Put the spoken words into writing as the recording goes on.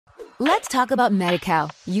Let's talk about Medi-Cal.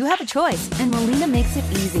 You have a choice, and Molina makes it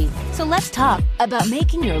easy. So let's talk about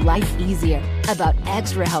making your life easier, about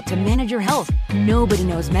extra help to manage your health. Nobody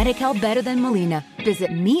knows Medi-Cal better than Molina. Visit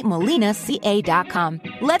meetmolinaca.com.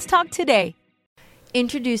 Let's talk today.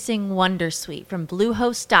 Introducing Wondersuite from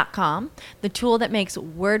Bluehost.com, the tool that makes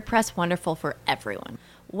WordPress wonderful for everyone.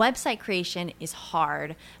 Website creation is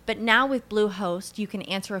hard, but now with Bluehost, you can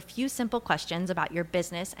answer a few simple questions about your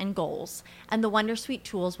business and goals, and the Wondersuite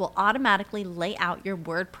tools will automatically lay out your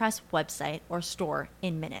WordPress website or store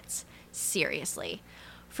in minutes. Seriously.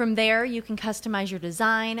 From there, you can customize your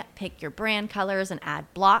design, pick your brand colors, and add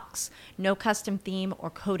blocks. No custom theme or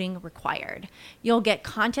coding required. You'll get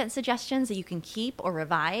content suggestions that you can keep or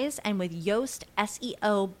revise, and with Yoast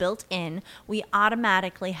SEO built in, we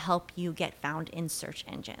automatically help you get found in search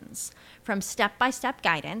engines. From step-by-step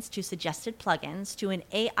guidance to suggested plugins to an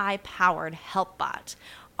AI-powered help bot,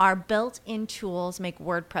 our built-in tools make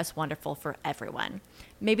WordPress wonderful for everyone.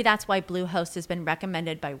 Maybe that's why Bluehost has been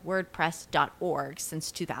recommended by WordPress.org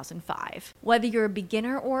since 2005. Whether you're a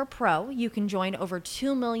beginner or a pro, you can join over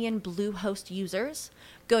 2 million Bluehost users.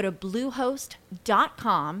 Go to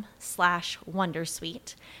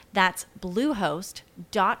bluehost.com/Wondersuite. That's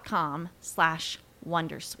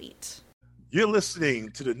bluehost.com/Wondersuite. You're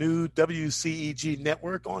listening to the new WCEG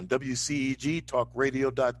network on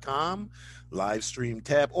WCEGTalkRadio.com, live stream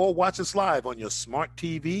tab, or watch us live on your smart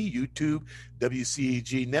TV, YouTube,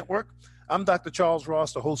 WCEG network. I'm Dr. Charles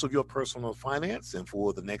Ross, the host of Your Personal Finance, and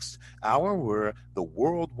for the next hour, we're the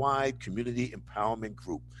Worldwide Community Empowerment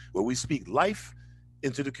Group, where we speak life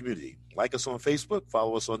into the community. Like us on Facebook,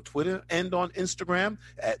 follow us on Twitter and on Instagram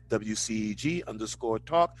at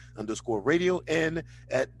WCEG_talk_radio and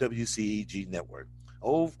at WCEG network.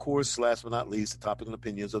 Oh, of course, last but not least, the topic and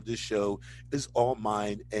opinions of this show is all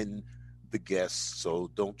mine and the guests.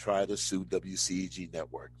 So don't try to sue WCEG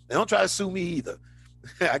network. And don't try to sue me either.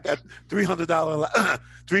 I got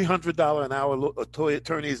 $300 an hour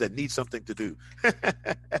attorneys that need something to do.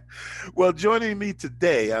 Well, joining me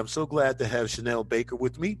today, I'm so glad to have Chanel Baker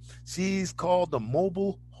with me. She's called the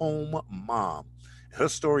Mobile Home Mom. Her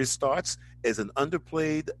story starts as an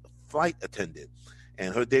underpaid flight attendant.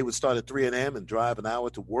 And her day would start at 3 a.m. and drive an hour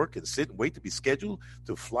to work and sit and wait to be scheduled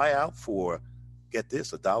to fly out for, get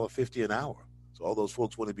this, $1.50 an hour. So all those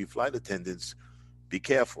folks want to be flight attendants, be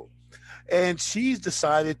careful. And she's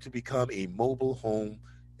decided to become a mobile home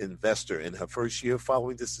investor. In her first year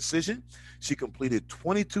following this decision, she completed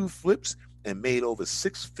 22 flips and made over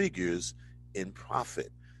 6 figures in profit.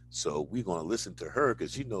 So we're going to listen to her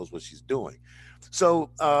because she knows what she's doing. So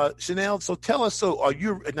Chanel, so tell us, so are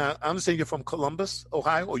you, now I understand you're from Columbus,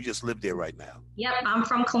 Ohio, or you just live there right now? Yep, I'm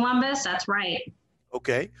from Columbus. That's right.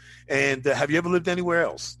 Okay. And have you ever lived anywhere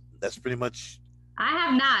else? That's pretty much. I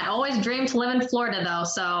have not. Always dreamed to live in Florida, though.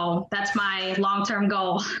 So that's my long-term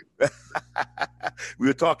goal. We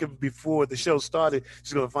were talking before the show started.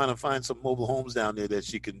 She's going to find some mobile homes down there that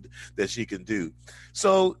she can do.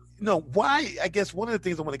 So, why, I guess one of the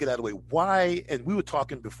things I want to get out of the way, why, and we were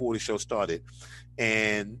talking before the show started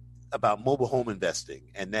and about mobile home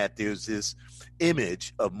investing, and that there's this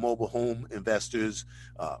image of mobile home investors,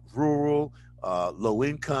 rural, low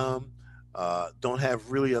income, don't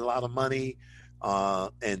have really a lot of money,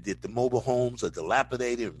 and that the mobile homes are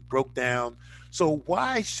dilapidated and broke down. So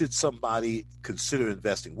why should somebody consider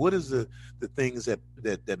investing? What is the things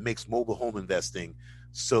that makes mobile home investing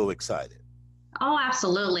so exciting? Oh,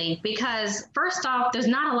 absolutely. Because first off, there's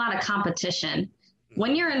not a lot of competition.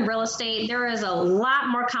 When you're in real estate, there is a lot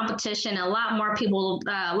more competition, a lot more people,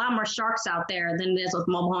 a lot more sharks out there than it is with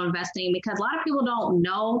mobile home investing, because a lot of people don't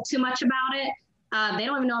know too much about it. They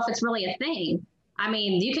don't even know if it's really a thing. I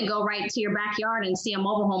mean, you can go right to your backyard and see a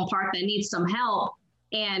mobile home park that needs some help.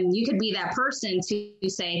 And you could be that person to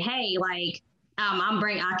say, hey, like,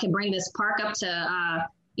 I can bring this park up to,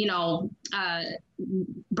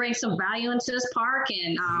 bring some value into this park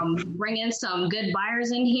and bring in some good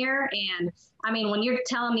buyers in here. And I mean, when you're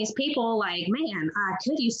telling these people like, man, I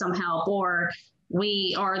could use some help, or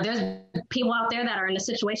there's people out there that are in a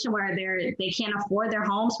situation where they can't afford their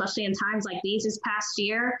home, especially in times like these this past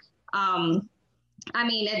year. I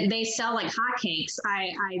mean, they sell like hotcakes.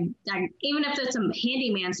 I even if it's a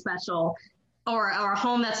handyman special or a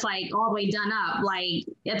home that's like all the way done up, like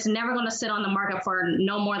it's never going to sit on the market for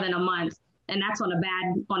no more than a month. And that's on a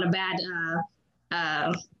bad,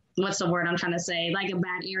 what's the word I'm trying to say? Like a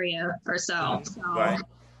bad area or so. So, right.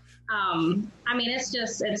 I mean, it's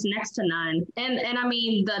next to none. And I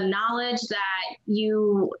mean, the knowledge that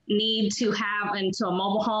you need to have into a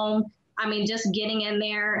mobile home, I mean, just getting in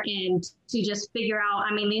there and to just figure out,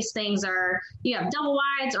 I mean, these things you have double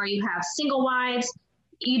wides or you have single wides.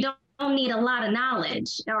 You don't don't need a lot of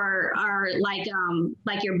knowledge or like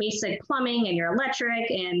your basic plumbing and your electric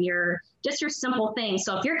and your simple things.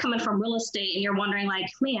 So if you're coming from real estate and you're wondering like,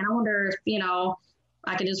 man, I wonder if,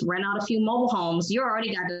 I could just rent out a few mobile homes. You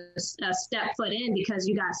already got a step foot in because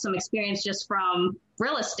you got some experience just from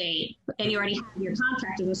real estate and you already have your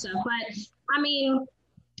contractors and stuff. But I mean,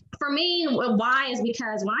 for me, why is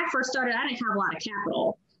because when I first started, I didn't have a lot of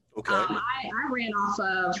capital. Okay. I ran off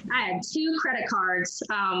of, I had 2 credit cards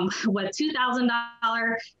with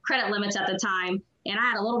 $2,000 credit limits at the time. And I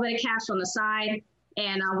had a little bit of cash on the side.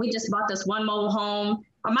 And we just bought this one mobile home.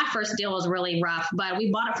 My first deal was really rough, but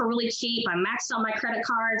we bought it for really cheap. I maxed out my credit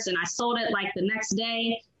cards and I sold it like the next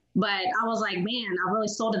day. But I was like, man, I really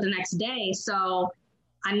sold it the next day. So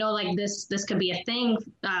I know like this could be a thing.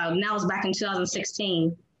 Now it's back in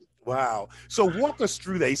 2016. Wow. So walk us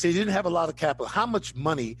through that. You say you didn't have a lot of capital. How much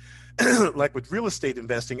money, like with real estate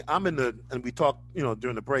investing, and we talked,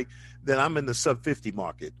 during the break, that I'm in the sub 50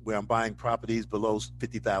 market where I'm buying properties below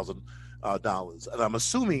 $50,000. And I'm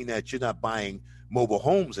assuming that you're not buying mobile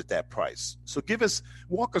homes at that price. So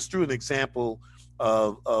walk us through an example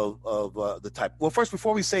of the type. Well, first,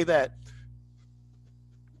 before we say that,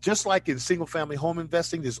 just like in single family home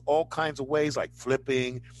investing, there's all kinds of ways like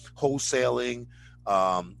flipping, wholesaling,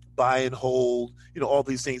 buy and hold, all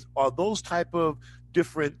these things. Are those type of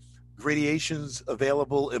different gradations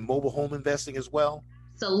available in mobile home investing as well?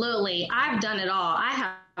 Absolutely. I've done it all. I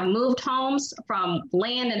have moved homes from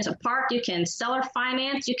land into park. You can seller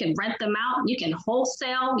finance, you can rent them out, you can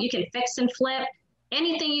wholesale, you can fix and flip.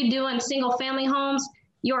 Anything you do in single family homes,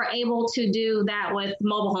 you're able to do that with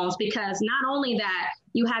mobile homes because not only that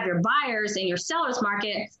you have your buyers and your sellers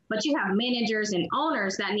market, but you have managers and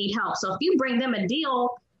owners that need help. So if you bring them a deal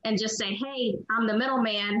and just say, hey, I'm the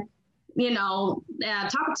middleman,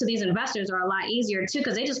 talking to these investors are a lot easier too,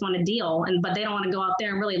 because they just want a deal but they don't want to go out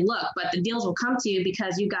there and really look, but the deals will come to you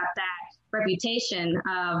because you got that reputation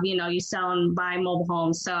of, you sell and buy mobile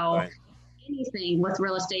homes. So right. Anything with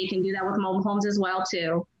real estate, you can do that with mobile homes as well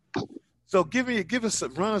too. So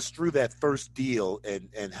run us through that first deal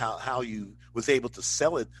and how you was able to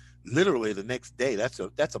sell it literally the next day.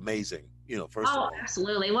 That's amazing. First of all.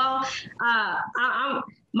 Absolutely. Well,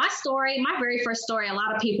 my very first story, a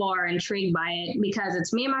lot of people are intrigued by it because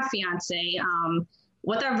it's me and my fiance.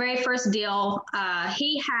 With our very first deal,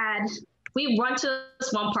 we went to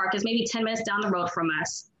this one park. It's maybe 10 minutes down the road from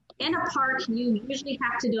us. In a park, you usually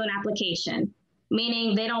have to do an application,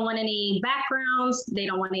 meaning they don't want any backgrounds, they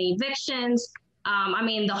don't want any evictions.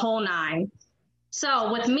 The whole 9.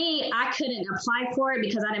 So with me, I couldn't apply for it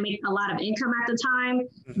because I didn't make a lot of income at the time,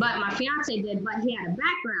 but my fiance did, but he had a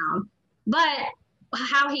background. But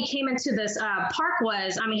how he came into this park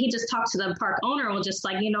was, he just talked to the park owner and was just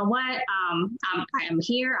like, you know what, I am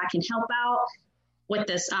here, I can help out with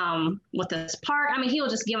this park. He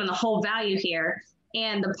was just giving the whole value here.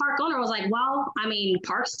 And the park owner was like, well,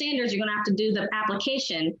 park standards, you're going to have to do the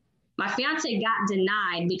application. My fiance got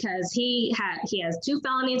denied because he has 2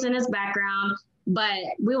 felonies in his background, but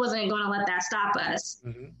we wasn't going to let that stop us.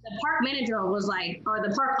 Mm-hmm. The park manager was like, or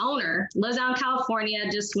the park owner lives out in California,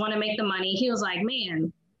 just want to make the money. He was like,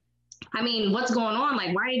 man, what's going on?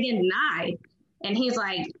 Like, why are you getting denied? And he's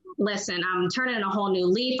like, listen, I'm turning a whole new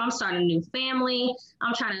leaf. I'm starting a new family.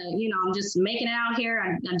 I'm trying to, I'm just making it out here.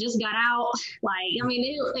 I just got out. And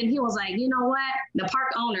he was like, you know what? The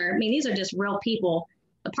park owner, these are just real people.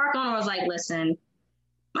 The park owner was like, listen,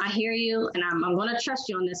 I hear you and I'm going to trust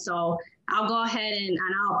you on this. So I'll go ahead and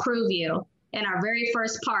I'll approve you. And our very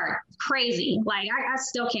first park, crazy. I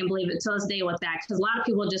still can't believe it to this day with that. Because a lot of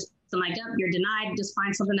people just, I'm like, oh, you're denied, just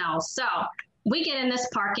find something else. So we get in this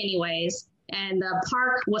park anyways. And the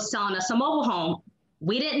park was selling us a mobile home.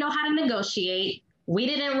 We didn't know how to negotiate. We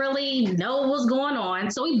didn't really know what was going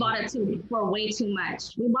on. So we bought it for way too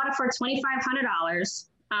much. We bought it for $2,500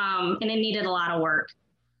 and it needed a lot of work.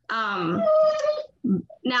 Now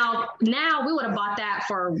we would have bought that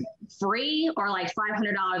for free or like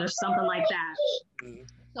 $500 or something like that. Mm-hmm.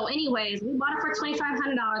 So anyways, we bought it for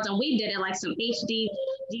 $2,500 and we did it like some HD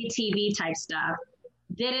GTV type stuff.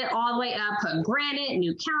 Did it all the way up, put granite,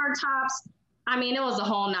 new countertops. It was a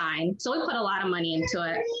whole 9. So we put a lot of money into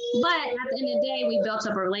it. But at the end of the day, we built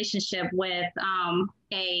up a relationship with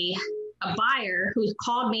a buyer who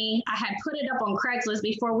called me. I had put it up on Craigslist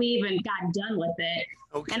before we even got done with it.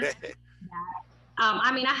 Okay. And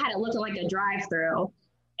I had it looking like a drive-through.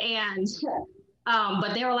 And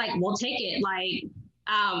but they were like, we'll take it.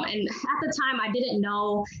 And at the time, I didn't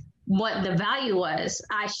know what the value was.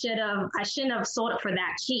 I shouldn't have sold it for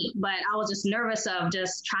that cheap, but I was just nervous of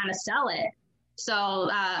just trying to sell it. So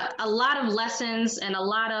a lot of lessons and a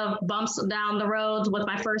lot of bumps down the road with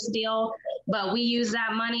my first deal, but we used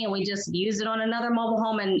that money and we just used it on another mobile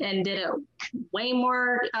home and did it way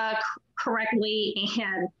more correctly.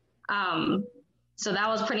 And so that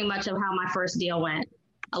was pretty much of how my first deal went.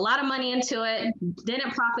 A lot of money into it,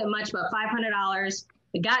 didn't profit much, but $500.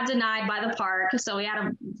 It got denied by the park, so we had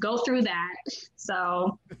to go through that.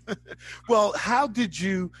 So, well, how did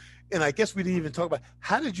you? And I guess we didn't even talk about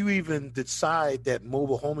how did you even decide that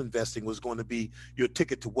mobile home investing was going to be your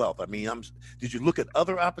ticket to wealth? I mean, did you look at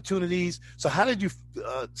other opportunities? So how did you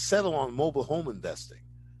settle on mobile home investing?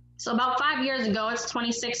 So about 5 years ago, it's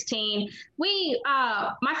 2016.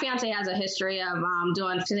 My fiance has a history of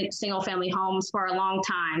doing single family homes for a long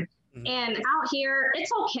time. Mm-hmm. And out here,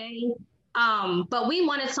 it's okay. But we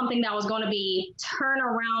wanted something that was going to be turn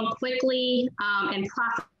around quickly and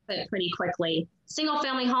profit pretty quickly. Single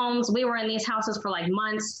family homes, we were in these houses for like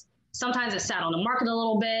months. Sometimes it sat on the market a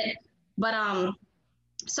little bit. But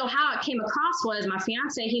so how it came across was my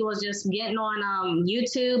fiance, he was just getting on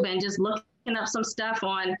YouTube and just looking up some stuff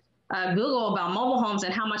on Google about mobile homes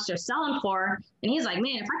and how much they're selling for. And he's like,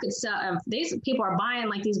 man, if I could sell, if these people are buying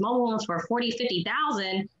like these mobile homes for 40,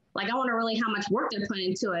 50,000, like I wonder really how much work they're putting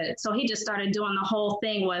into it. So he just started doing the whole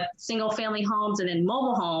thing with single family homes and then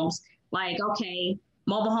mobile homes. Like, okay,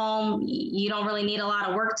 mobile home, you don't really need a lot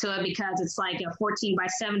of work to it because it's like a 14 by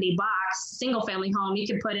 70 box. Single family home, you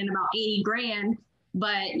can put in about 80 grand.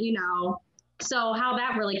 But, so how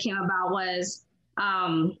that really came about was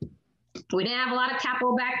we didn't have a lot of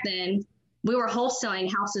capital back then. We were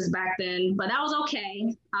wholesaling houses back then, but that was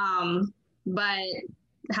okay. But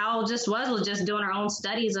how it just was just doing our own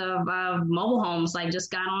studies of mobile homes, like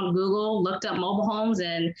just got on Google, looked up mobile homes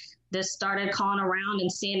and just started calling around and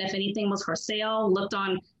seeing if anything was for sale, looked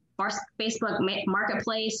on Facebook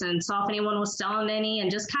Marketplace and saw if anyone was selling any and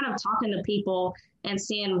just kind of talking to people and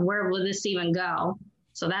seeing where would this even go.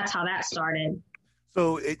 So that's how that started.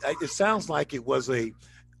 So it sounds like it was a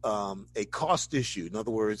cost issue. In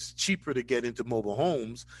other words, cheaper to get into mobile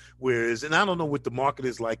homes, whereas, and I don't know what the market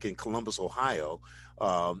is like in Columbus, Ohio,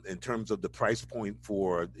 in terms of the price point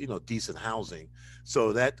for, decent housing.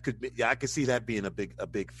 So that could be, I could see that being a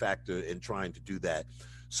big factor in trying to do that.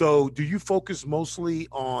 So do you focus mostly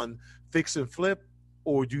on fix and flip,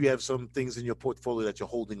 or do you have some things in your portfolio that you're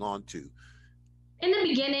holding on to? In the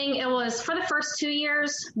beginning, it was for the first 2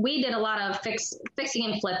 years, we did a lot of fixing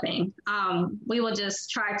and flipping. We would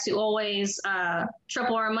just try to always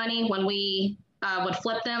triple our money when we would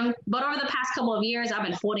flip them. But over the past couple of years, I've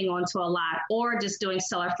been holding on to a lot or just doing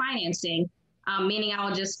seller financing, meaning I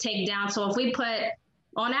would just take down. So if we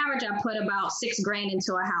on average, I put about $6,000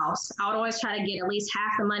 into a house. I would always try to get at least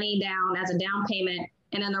half the money down as a down payment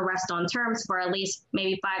and then the rest on terms for at least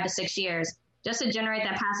maybe 5 to 6 years, just to generate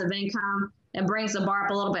that passive income. It brings the bar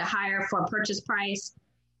up a little bit higher for purchase price.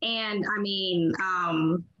 And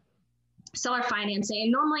seller financing.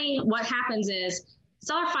 And normally what happens is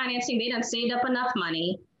seller financing, they done saved up enough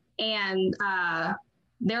money and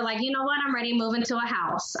they're like, you know what, I'm ready to move into a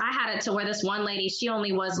house. I had it to where this one lady, she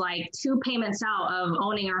only was like 2 payments out of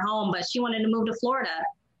owning her home, but she wanted to move to Florida.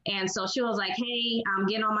 And so she was like, hey, I'm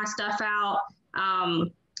getting all my stuff out.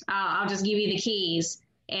 I'll just give you the keys.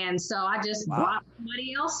 And so I just brought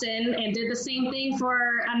somebody else in and did the same thing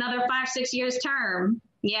for another 5-6 years term.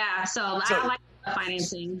 Yeah. So I like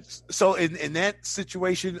financing. So in that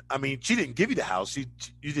situation, I mean, she didn't give you the house. You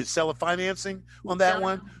did seller financing on that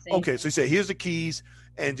one? Financing. Okay. So you said, here's the keys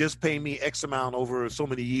and just pay me X amount over so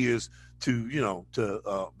many years to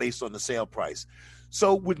based on the sale price.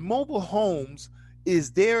 So with mobile homes,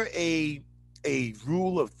 is there a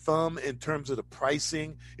rule of thumb in terms of the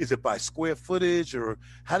pricing? Is it by square footage, or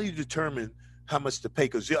how do you determine how much to pay?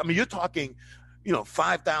 Because you're talking,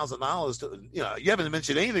 $5,000 to, you haven't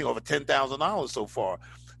mentioned anything over $10,000 so far.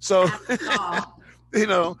 So,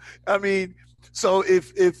 so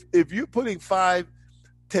if you're putting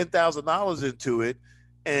 $10,000 into it,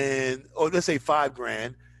 or let's say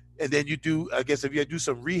 $5,000, and then you do, I guess if you do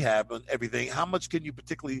some rehab and everything, how much can you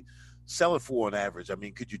particularly sell it for on average? I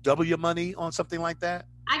mean, could you double your money on something like that?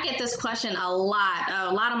 I get this question a lot.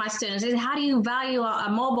 A lot of my students is, how do you value a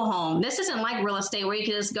mobile home? This isn't like real estate where you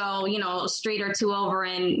can just go, a street or two over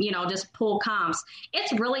and, just pull comps.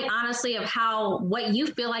 It's really honestly of what you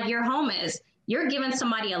feel like your home is. You're giving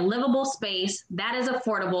somebody a livable space that is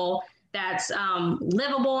affordable, that's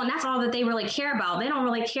livable, and that's all that they really care about. They don't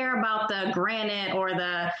really care about the granite or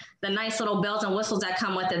the nice little bells and whistles that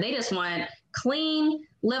come with it. They just want clean,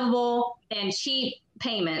 livable, and cheap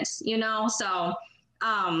payments, So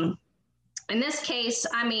in this case,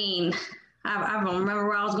 I don't remember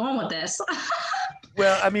where I was going with this.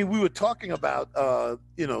 Well, I mean, we were talking about, Oh,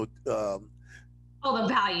 the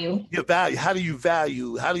value. your value. How do you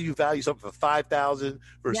value? How do you value something for 5,000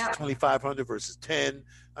 versus Yep. 2,500 versus 10?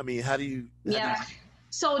 I mean, how do you? Yeah.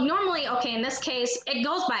 So normally, okay, in this case, it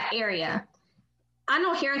goes by area. I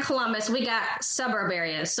know here in Columbus, we got suburb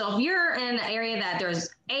areas. So if you're in an area that there's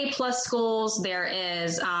A+ schools, there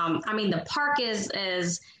is, the park is,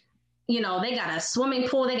 they got a swimming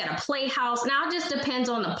pool, they got a playhouse. Now it just depends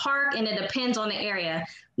on the park and it depends on the area.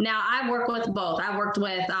 Now I work with both. I worked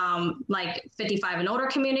with like 55 and older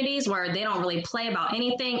communities where they don't really play about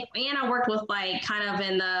anything. And I worked with like kind of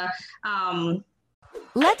in the,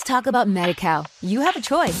 Let's talk about Medi-Cal. You have a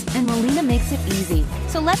choice, and Molina makes it easy.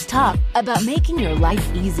 So let's talk about making your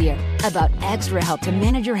life easier, about extra help to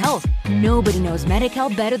manage your health. Nobody knows Medi-Cal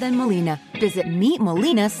better than Molina. Visit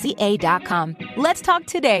meetmolinaca.com. Let's talk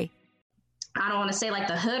today. I don't want to say like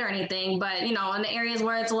the hood or anything, but in the areas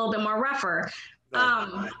where it's a little bit more rougher.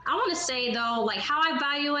 I want to say though, like how I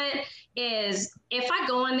value it is if I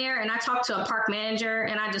go in there and I talk to a park manager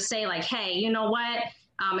and I just say like, hey, you know what?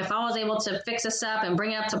 If I was able to fix this up and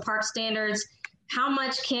bring it up to park standards, how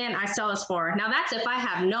much can I sell this for? Now that's if I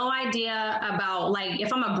have no idea about, like,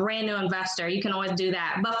 if I'm a brand new investor, you can always do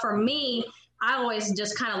that. But for me, I always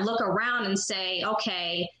just kind of look around and say,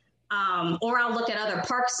 okay, or I'll look at other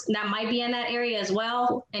parks that might be in that area as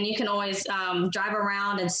well. And you can always drive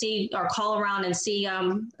around and see, or call around and see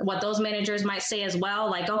what those managers might say as well.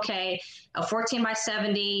 Like, okay, a 14 by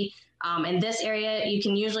 70 in this area, you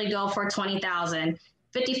can usually go for 20,000.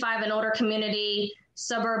 55 and older community,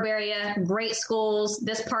 suburb area, great schools.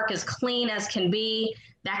 This park is clean as can be.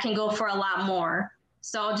 That can go for a lot more.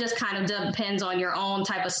 So it just kind of depends on your own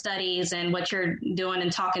type of studies and what you're doing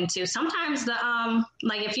and talking to. Sometimes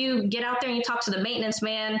like if you get out there and you talk to the maintenance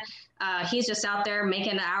man, he's just out there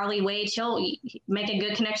making the hourly wage. He'll make a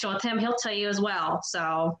good connection with him. He'll tell you as well.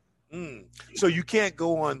 So. So you can't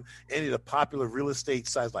go on any of the popular real estate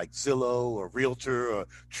sites like Zillow or Realtor or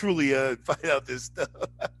Trulia and find out this stuff.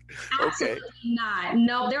 Okay. Absolutely not.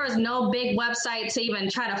 No, there is no big website to even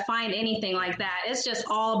try to find anything like that. It's just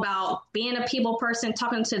all about being a people person,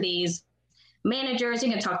 talking to these managers. You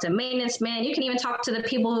can talk to maintenance man. You can even talk to the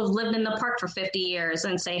people who've lived in the park for 50 years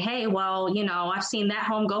and say, hey, well, I've seen that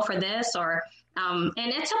home go for this, or and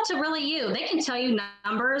it's up to really you. They can tell you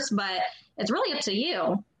numbers, but it's really up to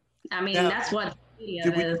you. I mean, now, that's what media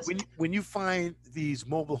is. When you find these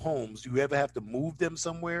mobile homes, do you ever have to move them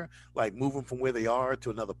somewhere, like move them from where they are to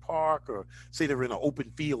another park, or say they're in an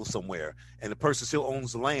open field somewhere and the person still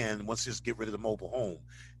owns the land and wants to just get rid of the mobile home?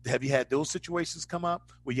 Have you had those situations come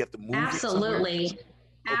up where you have to move? Absolutely.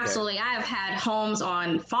 Absolutely. Okay. I have had homes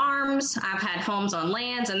on farms. I've had homes on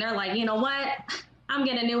lands, and they're like, you know what? I'm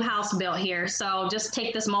getting a new house built here, so just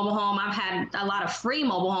take this mobile home. I've had a lot of free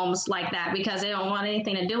mobile homes like that because they don't want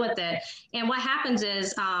anything to do with it. And what happens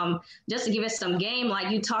is, just to give us some game, like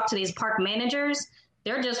you talk to these park managers,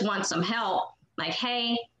 they just want some help. Like,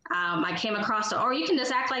 hey, I came across, or you can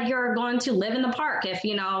just act like you're going to live in the park if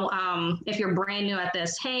you're brand new at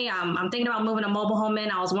this. Hey, I'm thinking about moving a mobile home in.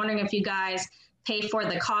 I was wondering if you guys pay for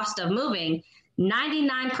the cost of moving.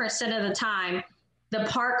 99% of the time, the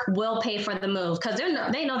park will pay for the move because they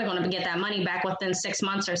know they're going to get that money back within 6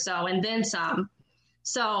 months or so, and then some.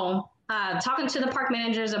 So talking to the park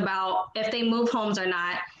managers about if they move homes or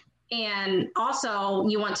not. And also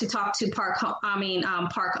you want to talk to park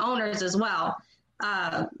owners as well.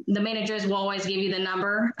 The managers will always give you the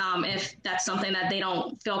number. If that's something that they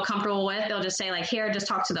don't feel comfortable with, they'll just say like, here, just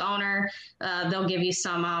talk to the owner. They'll give you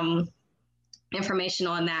some information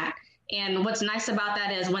on that. And what's nice about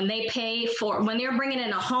that is when they're bringing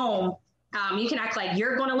in a home, you can act like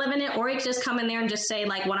you're going to live in it, or you can just come in there and just say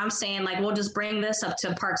like what I'm saying, like, we'll just bring this up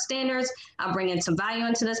to park standards. I'll bring in some value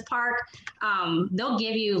into this park. They'll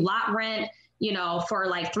give you lot rent, for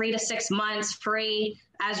like 3 to 6 months free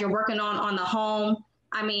as you're working on the home.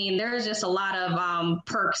 I mean, there's just a lot of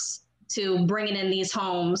perks to bringing in these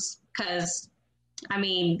homes because I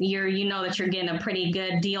mean, you know that you're getting a pretty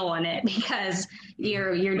good deal on it because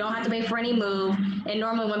you don't have to pay for any move. And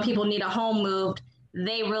normally when people need a home moved,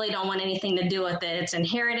 they really don't want anything to do with it. It's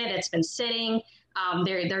inherited. It's been sitting.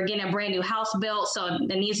 They're getting a brand new house built, so it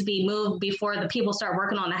needs to be moved before the people start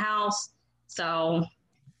working on the house. So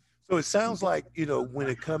it sounds like, when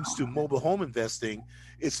it comes to mobile home investing,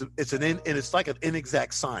 it's like an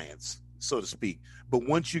inexact science, so to speak. But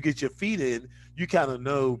once you get your feet in, you kind of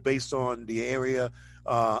know based on the area.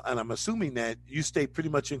 And I'm assuming that you stay pretty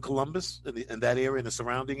much in Columbus, in that area, in the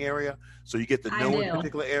surrounding area. So you get to know a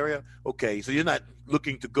particular area. Okay. So you're not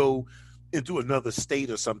looking to go into another state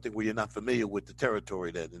or something where you're not familiar with the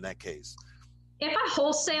territory then in that case. If I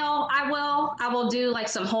wholesale, I will do like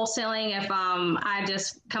some wholesaling if I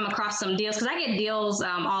just come across some deals, because I get deals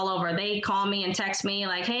all over. They call me and text me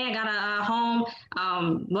like, hey, I got a home.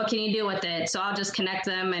 What can you do with it? So I'll just connect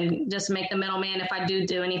them and just make the middleman if I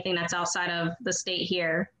do anything that's outside of the state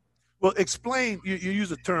here. Well, explain. You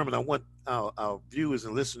use a term, and I want our viewers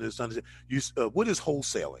and listeners to understand. What is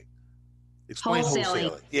wholesaling? Explain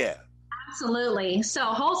wholesaling. Yeah. Absolutely. So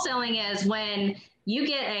wholesaling is when you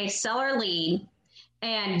get a seller lead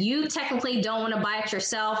and you technically don't want to buy it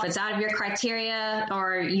yourself. It's out of your criteria,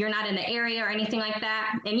 or you're not in the area or anything like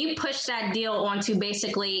that. And you push that deal onto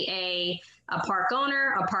basically a park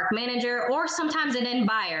owner, a park manager, or sometimes an end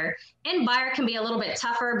buyer. End buyer can be a little bit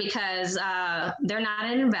tougher because they're not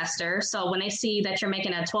an investor. So when they see that you're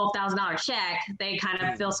making a $12,000 check, they kind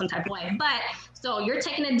of feel some type of way. But so you're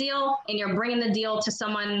taking a deal and you're bringing the deal to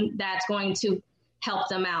someone that's going to help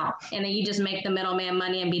them out. And then you just make the middleman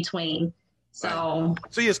money in between. So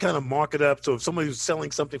you just kind of mark it up. So if somebody's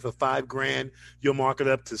selling something for $5,000, you'll mark it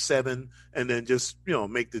up to $7,000, and then just,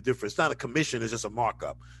 make the difference. It's not a commission; it's just a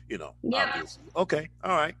markup. Yeah. Obviously. Okay.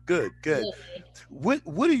 All right. Good. What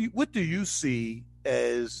do you see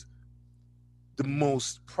as the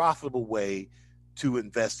most profitable way to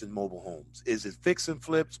invest in mobile homes? Is it fix and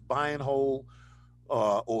flips, buy and hold,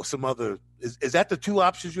 or some other? Is that the two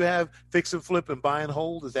options you have? Fix and flip and buy and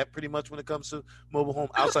hold? Is that pretty much when it comes to mobile home,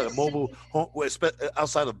 outside of mobile home,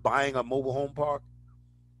 outside of buying a mobile home park?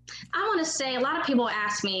 I want to say, a lot of people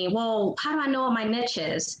ask me, well, how do I know what my niche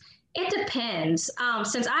is? It depends.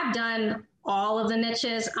 Since I've done all of the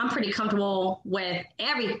niches, I'm pretty comfortable with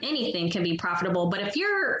anything can be profitable. But if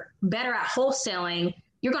you're better at wholesaling,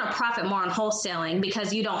 you're going to profit more on wholesaling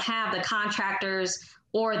because you don't have the contractors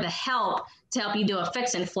or the help to help you do a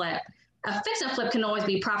fix and flip. A fix and flip can always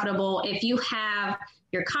be profitable if you have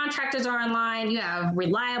your contractors are online, you have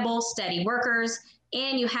reliable, steady workers,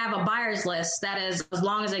 and you have a buyer's list that is as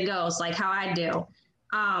long as it goes, like how I do.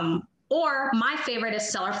 Or my favorite is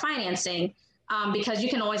seller financing, because you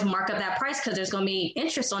can always mark up that price because there's going to be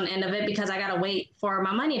interest on the end of it because I got to wait for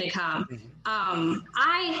my money to come.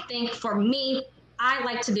 I think for me, I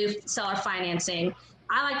like to do seller financing.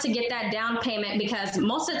 I like to get that down payment because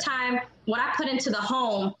most of the time what I put into the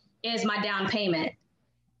home is my down payment.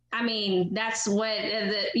 I mean, that's what,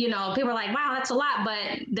 people are like, wow, that's a lot,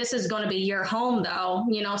 but this is going to be your home though,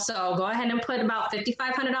 so go ahead and put about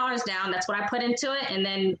 $5,500 down. That's what I put into it. And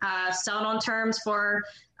then sell it on terms for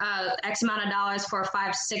X amount of dollars for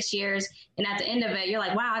 5-6 years. And at the end of it, you're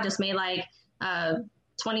like, wow, I just made like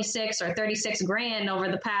 26 or 36 grand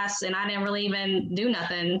over the past, and I didn't really even do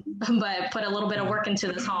nothing, but put a little bit of work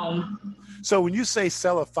into this home. So when you say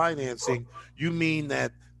seller financing, you mean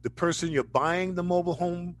that the person you're buying the mobile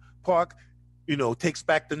home park, takes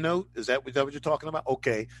back the note? Is that what you're talking about?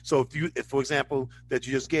 Okay. So if for example, that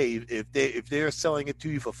you just gave, if they're selling it to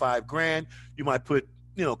you for $5,000, you might put,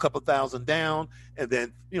 a couple thousand down and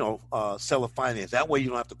then, seller finance. That way you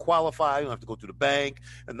don't have to qualify. You don't have to go to the bank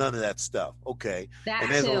and none of that stuff. Okay. That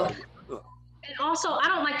too. And also, I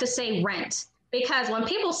don't like to say rent. Because when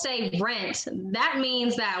people say rent, that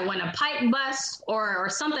means that when a pipe busts or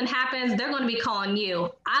something happens, they're going to be calling you.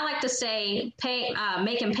 I like to say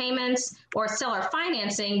making payments or seller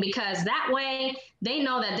financing, because that way they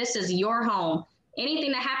know that this is your home.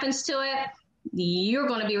 Anything that happens to it, you're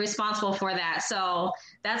going to be responsible for that. So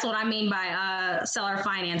that's what I mean by seller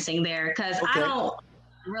financing there, because I don't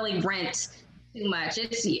really rent too much.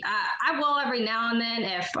 It's I will every now and then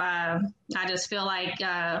if I just feel like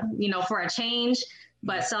for a change,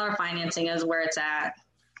 but seller financing is where it's at.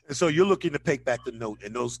 And so you're looking to pay back the note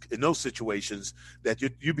in those situations that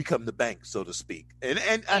you become the bank, so to speak. And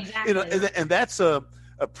exactly. And that's a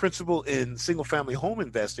principle in single family home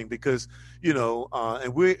investing, because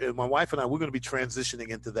and my wife and I, we're going to be transitioning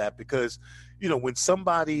into that, because when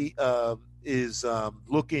somebody is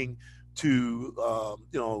looking to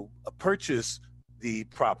purchase the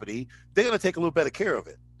property, they're going to take a little better care of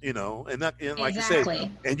it, and like exactly. You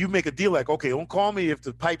said, and you make a deal like, okay, don't call me if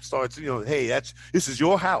the pipe starts, hey, this is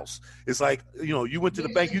your house. It's like, you went to the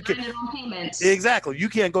bank, you can exactly, you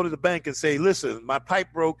can't go to the bank and say, listen, my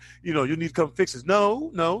pipe broke, you need to come fix it.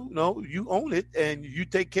 No, you own it and you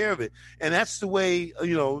take care of it. And that's the way,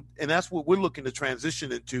 and that's what we're looking to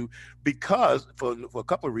transition into, because for a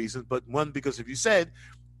couple of reasons, but one, because if you said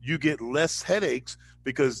you get less headaches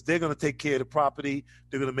because they're going to take care of the property.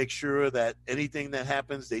 They're going to make sure that anything that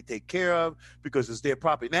happens, they take care of because it's their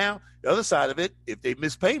property. Now, the other side of it, if they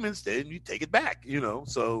miss payments, then you take it back,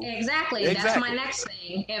 so. Exactly. That's my next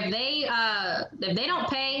thing. If they don't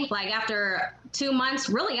pay like after 2 months,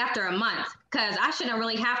 really after a month, because I shouldn't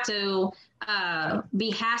really have to be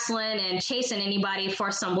hassling and chasing anybody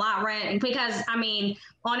for some lot rent, because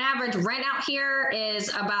on average rent out here is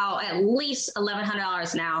about at least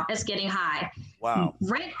 $1,100 now. It's getting high. Wow.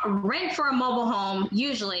 Rent for a mobile home,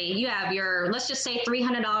 usually you have let's just say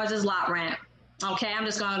 $300 is lot rent. Okay, I'm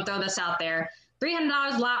just going to throw this out there.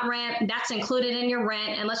 $300 lot rent, that's included in your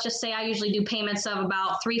rent, and let's just say I usually do payments of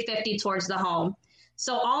about $350 towards the home.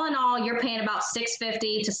 So all in all, you're paying about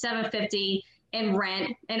 $650 to $750 in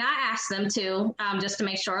rent. And I asked them to, just to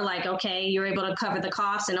make sure, like, okay, you're able to cover the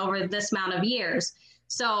costs and over this amount of years.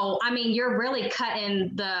 So, you're really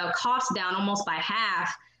cutting the cost down almost by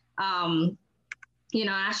half.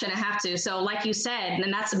 I shouldn't have to. So like you said,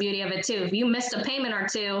 and that's the beauty of it too. If you missed a payment or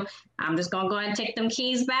two, I'm just going to go ahead and take them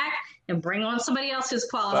keys back and bring on somebody else who's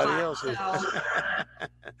qualified.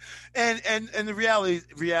 And the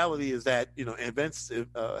reality is that,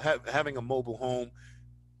 having a mobile home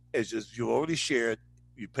is just, you already shared,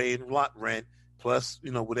 you're paying lot rent plus,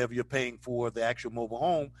 whatever you're paying for the actual mobile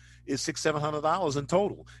home is $600-700 in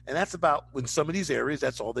total. And that's about, in some of these areas,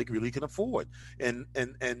 that's all they really can afford. And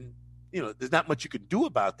there's not much you can do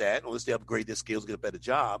about that unless they upgrade their skills, get a better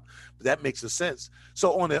job. But that makes a sense.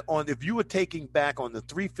 So if you were taking back on the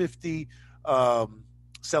 $350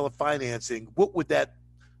 seller financing, what would that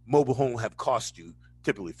mobile home have cost you?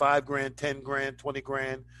 Typically $5,000, $10,000,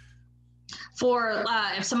 $20,000. For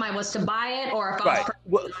if somebody was to buy it, or if I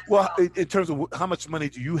was well, in terms of how much money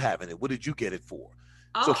do you have in it? What did you get it for?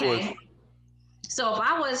 Okay. So if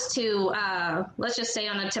I was to, let's just say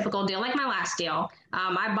on a typical deal, like my last deal,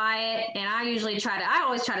 I buy it and I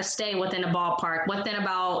always try to stay within a ballpark, within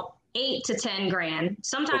about $8,000 to $10,000.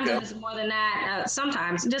 Sometimes it's more than that.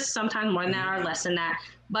 Sometimes more than that or less than that.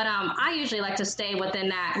 But I usually like to stay within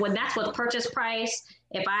that. That's with purchase price.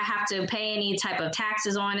 If I have to pay any type of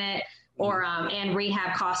taxes on it, or and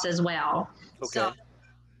rehab costs as well. Okay. So,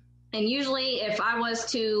 and usually if I was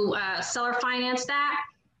to seller finance that,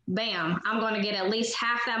 bam, I'm going to get at least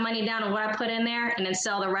half that money down of what I put in there and then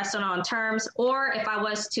sell the rest on terms. Or if I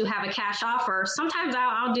was to have a cash offer, sometimes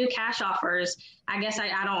I'll do cash offers. I guess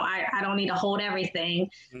I don't need to hold everything,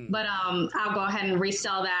 but I'll go ahead and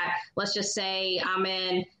resell that. Let's just say I'm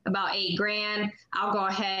in about $8,000. I'll go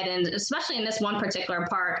ahead and, especially in this one particular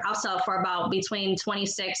park, I'll sell for about between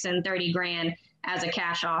 $26,000 and $30,000 as a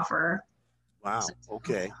cash offer. Wow.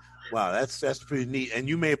 Okay. Wow, that's pretty neat. And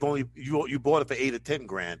you may have only you bought it for $8,000 or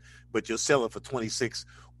 $10,000, but you'll sell it for $26,000,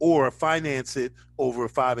 or finance it over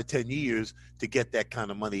 5 or 10 years to get that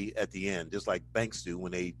kind of money at the end. Just like banks do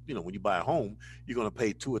when when you buy a home, you're going to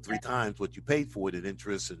pay 2 or 3 times what you paid for it in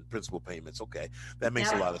interest and principal payments. Okay, that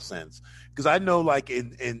makes a lot of sense. Because I know, like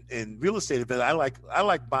in real estate events, I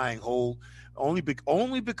like buying whole. Only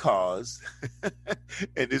because,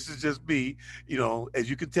 and this is just me, as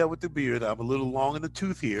you can tell with the beard, I'm a little long in the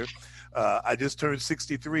tooth here. I just turned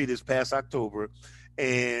 63 this past October.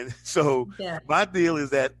 And so my deal is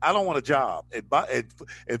that I don't want a job, and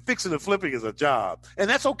fixing and flipping is a job. And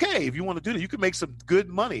that's okay. If you want to do that, you can make some good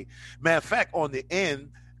money. Matter of fact, on the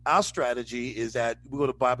end, our strategy is that we're going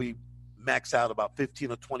to probably max out about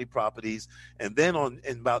 15 or 20 properties. And then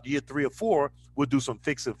in about year 3 or 4, we'll do some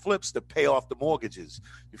fix and flips to pay off the mortgages.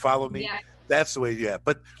 You follow me? Yeah. That's the way, yeah.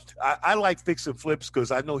 But I like fix and flips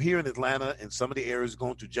because I know here in Atlanta and some of the areas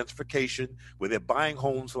going through gentrification where they're buying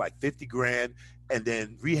homes for like $50,000 and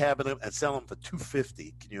then rehabbing them and selling them for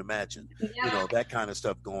 $250,000. Can you imagine? Yeah. That kind of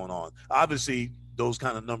stuff going on. Obviously, those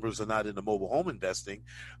kind of numbers are not in the mobile home investing,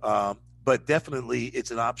 but definitely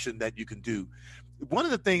it's an option that you can do. One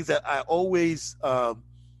of the things that I always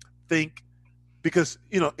think, because,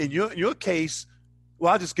 in your case,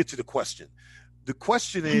 well, I'll just get to the question. The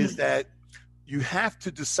question is that you have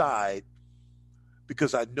to decide,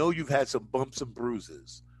 because I know you've had some bumps and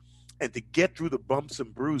bruises, and to get through the bumps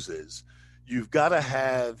and bruises, you've got to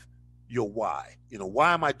have your why.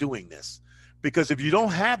 Why am I doing this? Because if you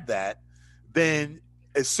don't have that, then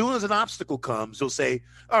as soon as an obstacle comes, you'll say,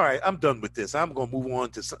 all right, I'm done with this. I'm going to move on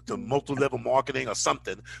to multi-level marketing or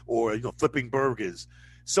something, or, flipping burgers.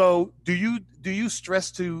 So do you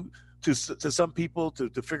stress to some people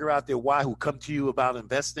to figure out their why, who come to you about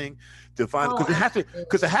investing, to find,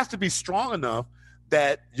 because it has to be strong enough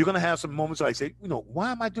that you're going to have some moments like, say,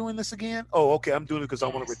 why am I doing this again? Oh, okay, I'm doing it because I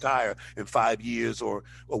want to retire in 5 years or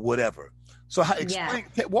whatever. So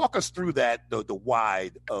walk us through that, the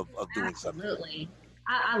why of doing something. Absolutely.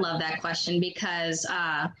 I love that question because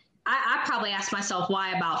I probably ask myself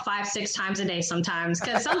why about 5-6 times a day sometimes,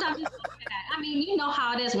 because sometimes you know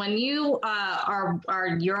how it is when you are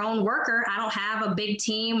your own worker. I don't have a big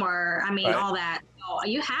team or Right. all that. So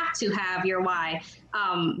you have to have your why.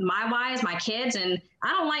 My why is my kids, and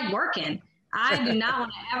I don't like working. I do not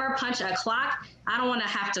want to ever punch a clock. I don't want to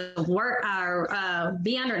have to work or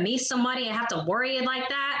be underneath somebody and have to worry like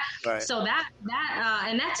that. Right. So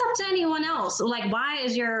and that's up to anyone else. Like, why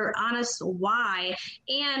is your honest why?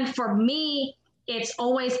 And for me, it's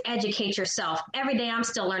always educate yourself. Every day I'm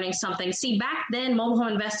still learning something. See, back then, mobile home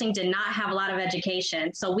investing did not have a lot of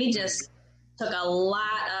education. So we just we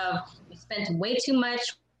spent way too much.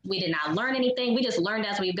 We did not learn anything. We just learned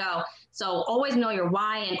as we go. So always know your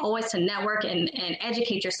why and always to network and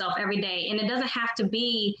educate yourself every day. And it doesn't have to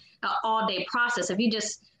be an all-day process. If you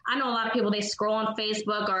just, I know a lot of people, they scroll on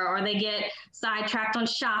Facebook or they get sidetracked on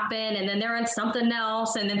shopping and then they're in something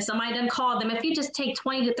else and then somebody done called them. If you just take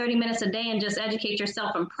 20 to 30 minutes a day and just educate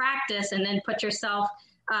yourself and practice and then put yourself,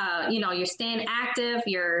 you're staying active,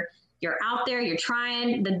 you're out there, you're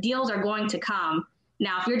trying, the deals are going to come.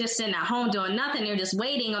 Now, if you're just sitting at home doing nothing, you're just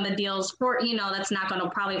waiting on the deals for, that's not going to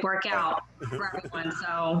probably work out for everyone.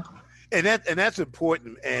 So, and that's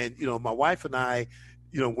important. And my wife and I,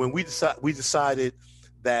 when we decided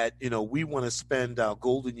that we want to spend our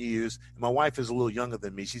golden years. And my wife is a little younger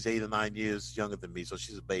than me; she's 8 or 9 years younger than me, so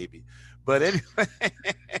she's a baby. But anyway,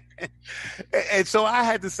 and so I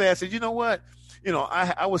had to say, I said, you know what,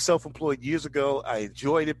 I was self-employed years ago. I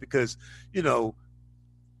enjoyed it because,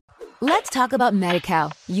 Let's talk about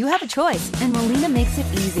Medi-Cal. You have a choice, and Molina makes it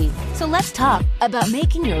easy. So let's talk about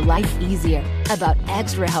making your life easier, about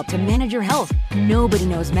extra help to manage your health. Nobody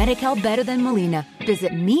knows Medi-Cal better than Molina.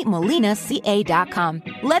 Visit meetmolinaca.com.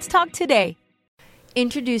 Let's talk today.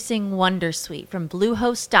 Introducing Wondersuite from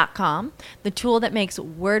Bluehost.com, the tool that makes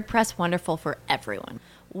WordPress wonderful for everyone.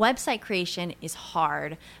 Website creation is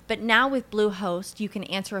hard, but now with Bluehost, you can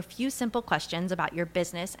answer a few simple questions about your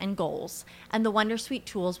business and goals, and the Wondersuite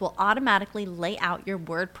tools will automatically lay out your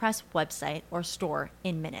WordPress website or store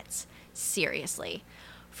in minutes. Seriously.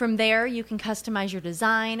 From there, you can customize your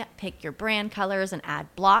design, pick your brand colors, and add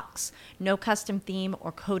blocks. No custom theme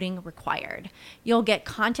or coding required. You'll get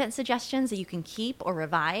content suggestions that you can keep or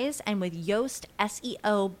revise, and with Yoast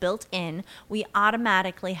SEO built in, we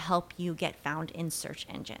automatically help you get found in search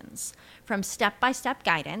engines. From step-by-step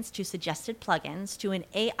guidance to suggested plugins to an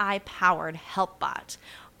AI-powered help bot,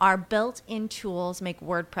 our built-in tools make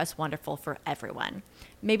WordPress wonderful for everyone.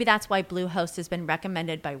 Maybe that's why Bluehost has been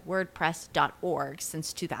recommended by WordPress.org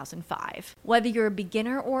since 2005. Whether you're a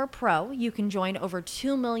beginner or a pro, you can join over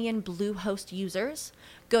 2 million Bluehost users.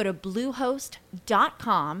 Go to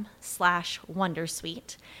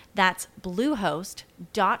bluehost.com/Wondersuite. That's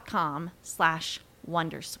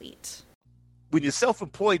bluehost.com/Wondersuite. When you're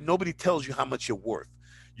self-employed, nobody tells you how much you're worth.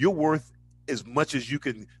 You're worth as much as you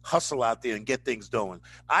can hustle out there and get things going.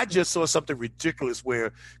 I just saw something ridiculous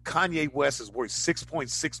where Kanye West is worth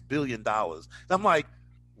 $6.6 billion. And I'm like,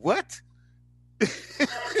 what?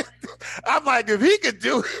 I'm like, if he could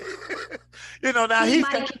do it, now he's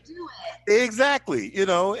could do it. Exactly, and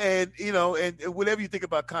whatever you think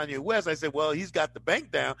about Kanye West, I said, well, he's got the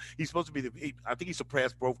bank down. He's supposed to be I think he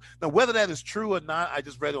surpassed both. Now, whether that is true or not, I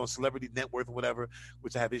just read it on Celebrity Net Worth or whatever,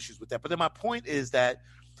 which I have issues with that. But then my point is that,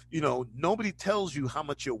 nobody tells you how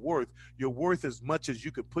much you're worth. You're worth as much as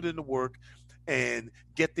you could put in the work and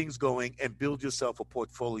get things going and build yourself a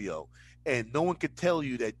portfolio. And no one can tell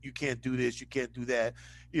you that you can't do this, you can't do that.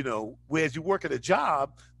 Whereas you work at a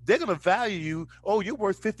job, they're going to value you. Oh, you're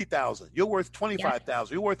worth $50,000. You're worth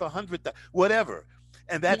 $25,000. You're worth $100,000, whatever.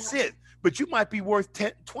 And that's it. But you might be worth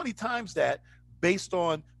 10, 20 times that based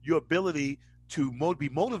on your ability to be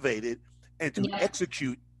motivated and to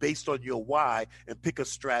execute based on your why and pick a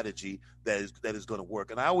strategy that is going to work.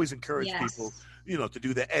 And I always encourage people, to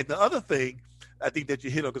do that. And the other thing I think that you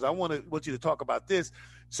hit on, because I want you to talk about this.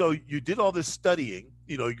 So you did all this studying,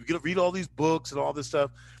 you get to read all these books and all this stuff.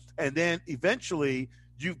 And then eventually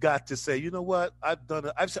you've got to say, you know what, I've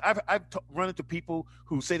run into people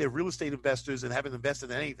who say they're real estate investors and haven't invested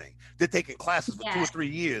in anything. They're taking classes for 2 or 3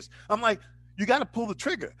 years. I'm like, you got to pull the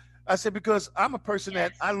trigger. I said, because I'm a person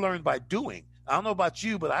that I learned by doing. I don't know about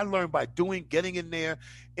you, but I learned by doing, getting in there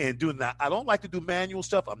and doing that. I don't like to do manual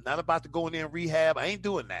stuff. I'm not about to go in there and rehab. I ain't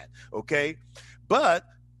doing that. Okay. But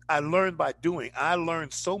I learned by doing. I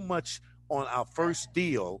learned so much on our first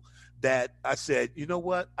deal that I said, you know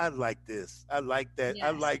what? I like this. I like that. Yes.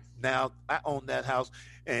 I like now I own that house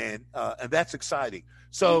and that's exciting.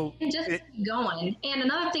 So and just keep going. And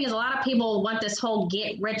another thing is a lot of people want this whole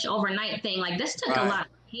get rich overnight thing. Like this took a lot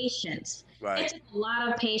of patience. Right. It's a lot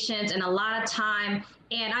of patience and a lot of time.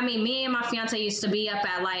 And I mean, me and my fiance used to be up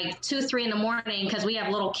at like 2, 3 in the morning because we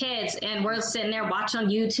have little kids, and we're sitting there watching on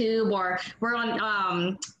YouTube, or we're on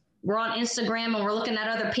Instagram and we're looking at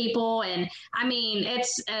other people. And I mean,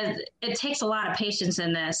 it takes a lot of patience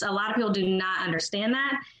in this. A lot of people do not understand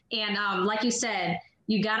that. And like you said,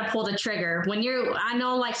 you got to pull the trigger I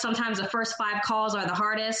know like sometimes the first 5 calls are the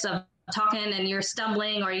hardest of talking, and you're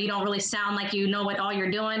stumbling, or you don't really sound like you know what all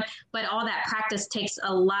you're doing, but all that practice takes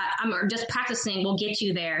a lot. Just practicing will get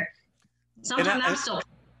you there. Sometimes I'm still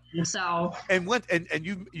so. And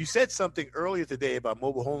you said something earlier today about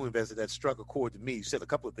mobile home investor that struck a chord to me. You said a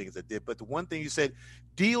couple of things that did, but the one thing you said,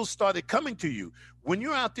 deals started coming to you when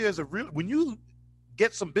you're out there when you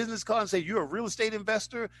get some business cards and say you're a real estate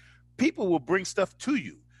investor, people will bring stuff to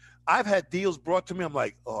you. I've had deals brought to me. I'm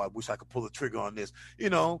like, oh, I wish I could pull the trigger on this,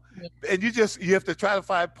 and you have to try to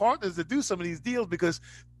find partners to do some of these deals, because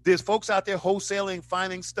there's folks out there wholesaling,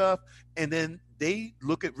 finding stuff, and then they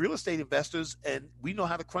look at real estate investors, and we know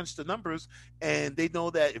how to crunch the numbers, and they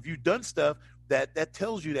know that if you've done stuff, that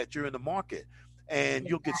tells you that you're in the market, and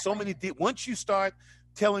you'll get so many deals. Once you start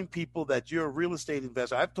telling people that you're a real estate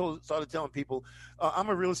investor, started telling people, I'm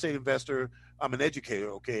a real estate investor, I'm an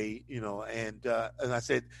educator, okay, and I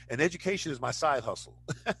said, and education is my side hustle,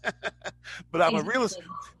 but I'm a real estate.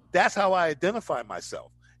 That's how I identify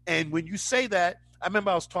myself. And when you say that, I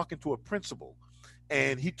remember I was talking to a principal,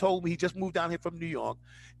 and he told me he just moved down here from New York,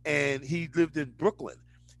 and he lived in Brooklyn.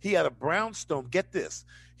 He had a brownstone. Get this,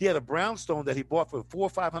 he had a brownstone that he bought for $400,000 or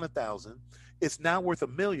 $500,000. It's now worth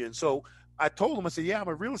 $1 million. So I told him, I said, yeah, I'm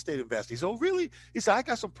a real estate investor. He said, oh, really? He said, I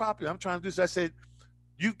got some property I'm trying to do this. I said,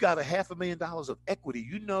 you've got $500,000 of equity.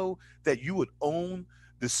 You know that you would own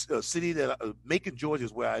this city that Macon, Georgia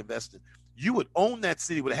is where I invested. You would own that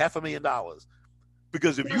city with $500,000.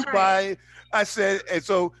 Because if you buy, I said, and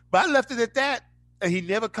so, but I left it at that, and he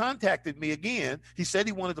never contacted me again. He said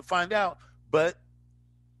he wanted to find out, but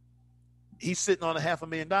he's sitting on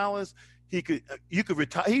 $500,000. You could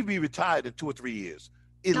retire. He'd be retired in 2 or 3 years.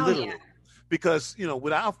 Literally, because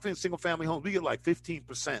with our single family homes, we get like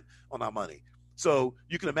 15% on our money. So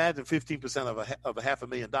you can imagine 15% of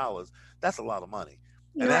 $500,000. That's a lot of money,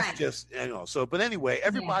 and that's just So, but anyway,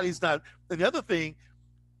 everybody's not. And the other thing,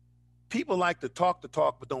 people like to talk the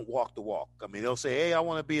talk, but don't walk the walk. I mean, they'll say, hey, I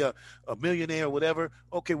want to be a millionaire or whatever.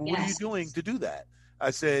 Okay, well, what are you doing to do that?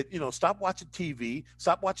 I said, stop watching TV,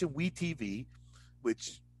 stop watching WeTV,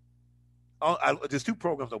 which there's 2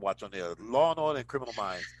 programs I watch on there, Law and Order and Criminal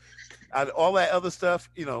Minds. All that other stuff,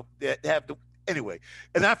 they have to, anyway.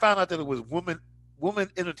 And I found out that it was woman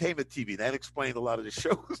entertainment TV. That explained a lot of the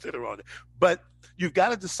shows that are on there. But you've got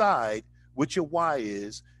to decide what your why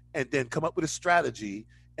is, and then come up with a strategy,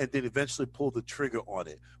 and then eventually pull the trigger on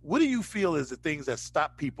it. What do you feel is the things that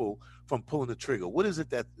stop people from pulling the trigger? What is it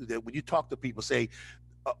that when you talk to people, say,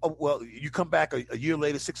 well, you come back a year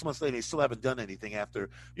later, 6 months later, they still haven't done anything after,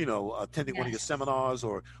 attending one of your seminars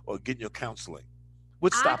or getting your counseling?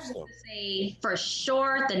 What stops them? I would say for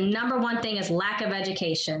sure the number one thing is lack of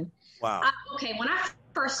education. Wow. Okay, when I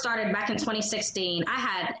first started back in 2016, I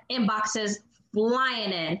had inboxes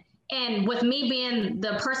flying in. And with me being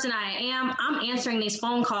the person I am, I'm answering these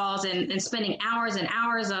phone calls and spending hours and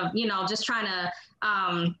hours of, just trying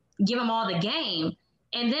to give them all the game.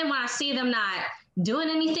 And then when I see them not doing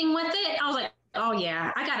anything with it, I was like, oh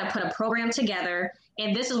yeah, I got to put a program together,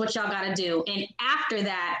 and this is what y'all got to do. And after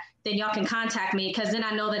that, then y'all can contact me, because then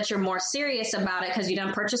I know that you're more serious about it, because you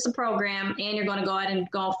done purchased a program and you're going to go ahead and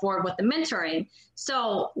go forward with the mentoring.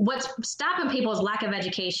 So what's stopping people is lack of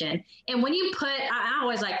education. And when you I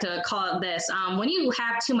always like to call it this, when you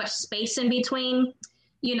have too much space in between,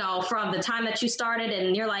 from the time that you started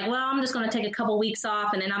and you're like, well, I'm just going to take a couple weeks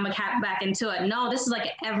off and then I'm going to get back into it. No, this is like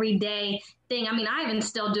an everyday thing. I mean, I even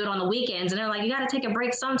still do it on the weekends, and they're like, you got to take a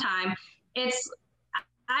break sometime.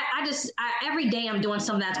 Every day I'm doing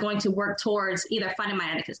something that's going to work towards either finding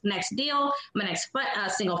my next deal, my next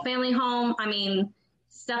single family home. I mean,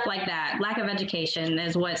 stuff like that. Lack of education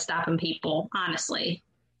is what's stopping people, honestly.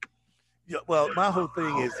 Yeah, well, my whole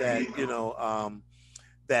thing is that,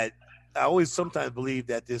 that I always sometimes believe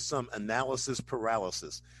that there's some analysis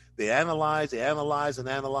paralysis. They analyze, and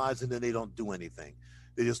then they don't do anything.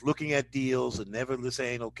 They're just looking at deals and never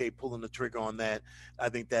saying, okay, pulling the trigger on that. I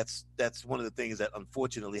think that's one of the things that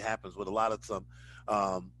unfortunately happens with a lot of some.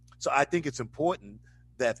 So I think it's important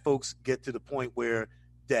that folks get to the point where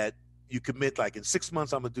that you commit, like in 6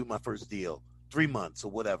 months, I'm going to do my first deal, 3 months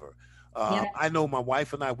or whatever. I know my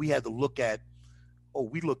wife and I, we had to look at,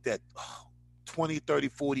 we looked at 20, 30,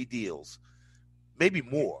 40 deals, maybe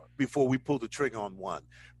more, before we pulled the trigger on one.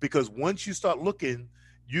 Because once you start looking,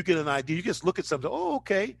 you get an idea. You just look at something. Oh,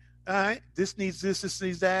 okay. All right. This needs this. This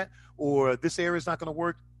needs that. Or this area is not going to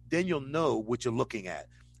work. Then you'll know what you're looking at.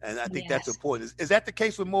 And I think that's important. Is that the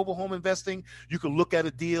case with mobile home investing? You can look at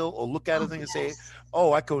a deal or look at a thing and say,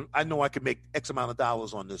 oh, I know I can make X amount of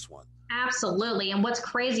dollars on this one. Absolutely. And what's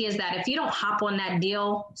crazy is that if you don't hop on that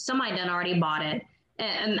deal, somebody done already bought it.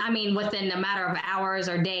 And I mean, within a matter of hours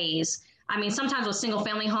or days. I mean, sometimes with single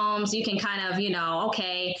family homes, you can kind of,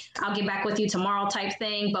 okay, I'll get back with you tomorrow type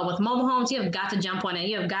thing. But with mobile homes, you have got to jump on it.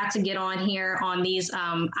 You have got to get on here on these.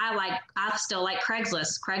 I still like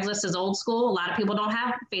Craigslist. Craigslist is old school. A lot of people don't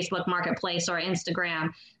have Facebook Marketplace or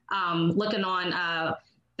Instagram. Looking on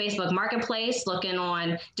Facebook Marketplace, looking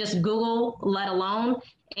on just Google, let alone,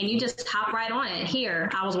 and you just hop right on it. Here,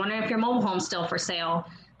 I was wondering if your mobile home's still for sale.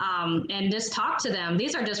 And just talk to them.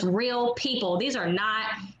 These are just real people. These are not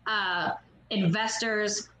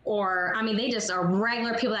investors they just are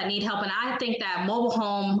regular people that need help. And I think that mobile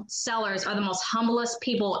home sellers are the most humblest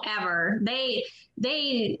people ever. I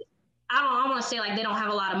don't want to say like they don't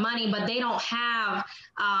have a lot of money, but they don't have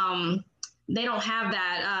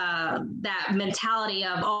that mentality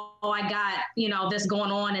of, I got, this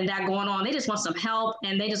going on and that going on. They just want some help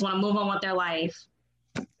and they just want to move on with their life.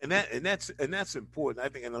 And that's important, I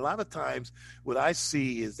think. And a lot of times what I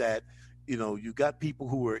see is that, you got people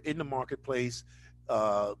who are in the marketplace,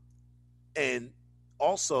 and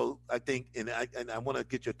also I think, and I want to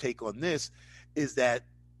get your take on this, is that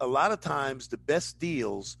a lot of times the best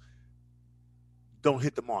deals don't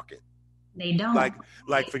hit the market. They don't.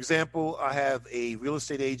 Like for example, I have a real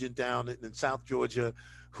estate agent down in South Georgia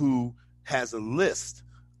who has a list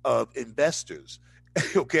of investors.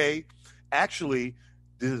 Okay, actually,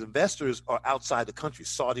 the investors are outside the country,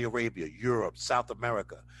 Saudi Arabia, Europe, South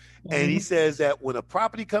America. Mm-hmm. And he says that when a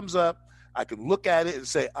property comes up, I can look at it and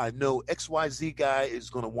say, I know XYZ guy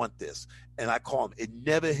is going to want this. And I call him. It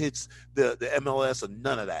never hits the MLS or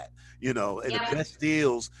none of that, and the best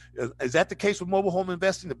deals. Is that the case with mobile home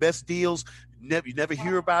investing? The best deals, you never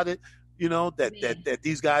hear about it, that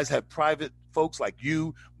these guys have private folks like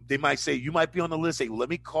you. They might say, you might be on the list. Say, let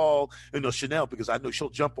me call, Chanel, because I know she'll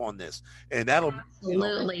jump on this. And that'll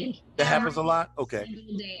absolutely. That happens a lot. Okay.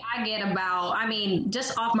 I get about,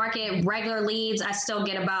 just off market regular leads. I still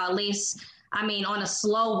get about at least, on a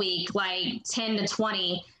slow week, like 10 to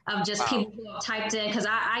 20 of just people who have typed in, because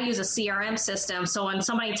I use a CRM system. So when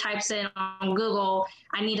somebody types in on Google,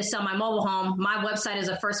 I need to sell my mobile home, my website is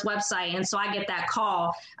the first website. And so I get that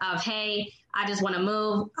call of, hey, I just want to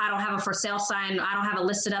move. I don't have a for sale sign. I don't have it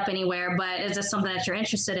listed up anywhere, but is this something that you're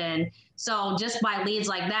interested in? So just by leads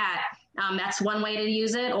like that, that's one way to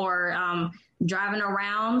use it. Or driving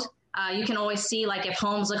around, you can always see like if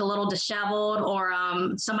homes look a little disheveled, or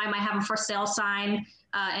somebody might have a for sale sign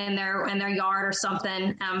in their yard or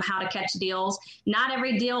something, how to catch deals. Not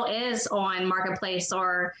every deal is on Marketplace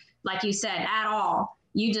or, like you said, at all.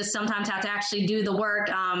 You just sometimes have to actually do the work.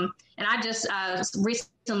 And I just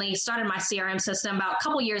recently started my CRM system about a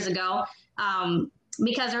couple years ago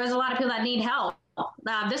because there was a lot of people that need help.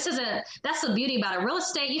 That's the beauty about it. Real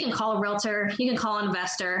estate, you can call a realtor, you can call an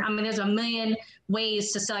investor. There's a million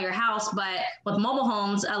ways to sell your house, but with mobile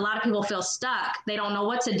homes, a lot of people feel stuck. They don't know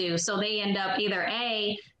what to do. So they end up either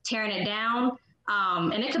tearing it down,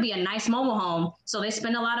 and it could be a nice mobile home. So they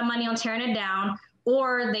spend a lot of money on tearing it down,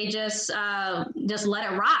 or they just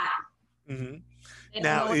let it rot. Mm-hmm.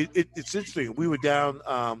 Now, it's interesting. We were down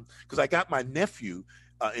because I got my nephew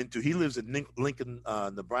he lives in Lincoln,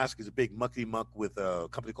 Nebraska. He's a big mucky-muck with a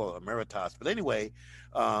company called Emeritus. But anyway,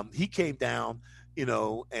 he came down,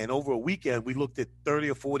 and over a weekend, we looked at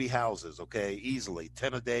 30 or 40 houses, okay, easily,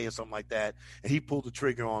 10 a day or something like that. And he pulled the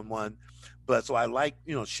trigger on one. But so I like,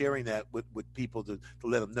 sharing that with people to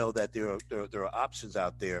let them know that there are options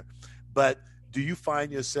out there. But do you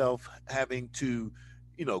find yourself having to,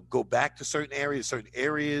 go back to certain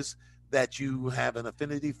areas that you have an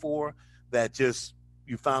affinity for, that just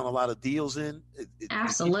you found a lot of deals in?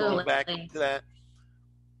 Absolutely. Back to that?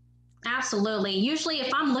 Absolutely. Usually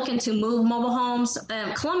if I'm looking to move mobile homes,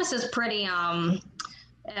 Columbus is pretty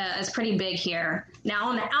big here. Now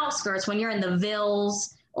on the outskirts, when you're in the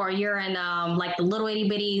Villes or you're in like the little itty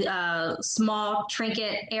bitty small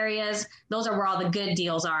trinket areas, those are where all the good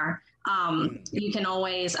deals are. You can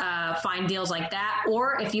always find deals like that.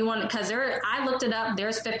 Or if you want, because I looked it up,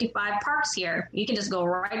 there's 55 parks here. You can just go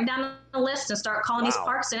right down the list and start calling these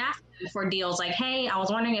parks and asking them for deals like, hey, I was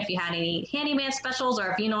wondering if you had any handyman specials or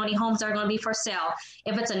if you know any homes that are going to be for sale.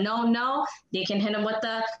 If it's a no, they can hit them with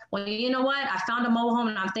well, you know what? I found a mobile home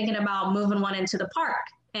and I'm thinking about moving one into the park.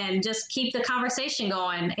 And just keep the conversation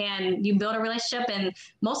going, and you build a relationship. And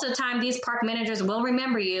most of the time, these park managers will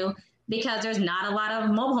remember you. because there's not a lot of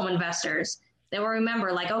mobile home investors. They will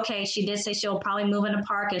remember, like, okay, she did say she'll probably move in the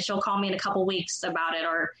park and she'll call me in a couple weeks about it,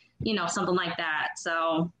 or, something like that.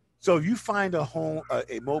 So if you find a home,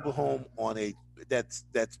 a mobile home that's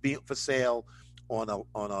being for sale on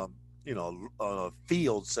a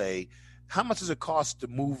field, say, how much does it cost to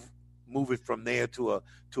move it from there to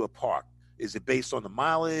a park? Is it based on the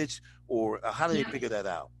mileage, or how do they figure that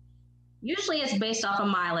out? Usually it's based off of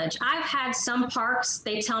mileage. I've had some parks,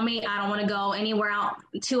 they tell me I don't want to go anywhere out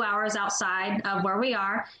 2 hours outside of where we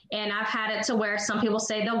are. And I've had it to where some people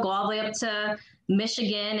say they'll go all the way up to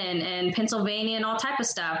Michigan and Pennsylvania and all type of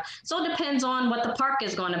stuff. So it depends on what the park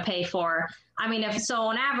is going to pay for. I mean,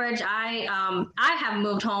 on average, I have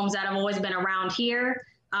moved homes that have always been around here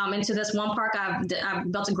into this one park.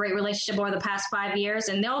 I've built a great relationship over the past 5 years,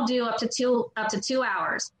 and they'll do up to 2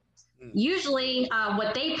 hours. Usually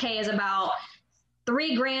what they pay is about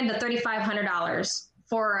 $3,000 to $3,500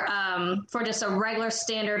 for just a regular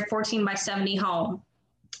standard 14 by 70 home.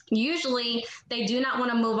 Usually they do not want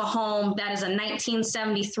to move a home that is a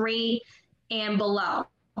 1973 and below.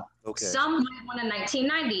 Okay. Some might want a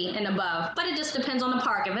 1990 and above, but it just depends on the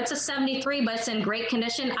park. If it's a 73 but it's in great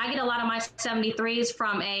condition, I get a lot of my 73s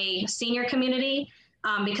from a senior community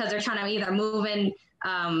because they're trying to either move in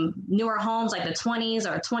newer homes like the 20s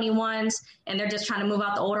or 21s, and they're just trying to move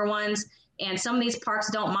out the older ones. And some of these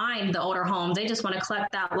parks don't mind the older homes. They just want to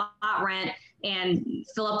collect that lot rent and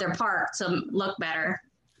fill up their park to look better.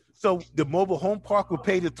 So the mobile home park will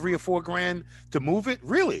pay the $3,000 or $4,000 to move it?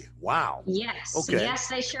 Really? Wow. Yes. Okay. Yes,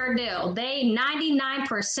 they sure do. They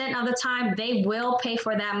 99% of the time they will pay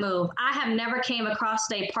for that move. I have never came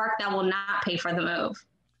across a park that will not pay for the move.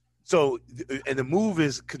 So, and the move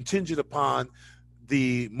is contingent upon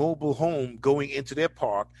the mobile home going into their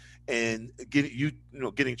park and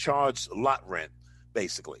getting charged lot rent,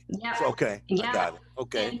 basically. Yep. So, okay. Yep. I got it.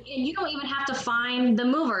 Okay. And you don't even have to find the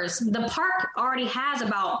movers. The park already has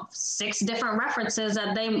about 6 different references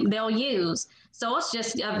that they'll use. So it's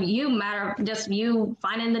just you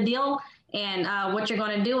finding the deal and what you're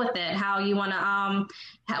going to do with it, how you want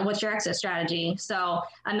to, what's your exit strategy. So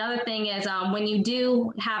another thing is when you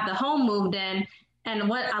do have the home moved in, and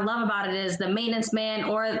what I love about it is the maintenance man,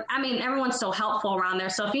 everyone's so helpful around there.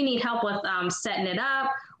 So if you need help with setting it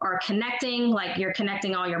up or connecting, like you're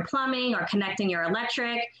connecting all your plumbing or connecting your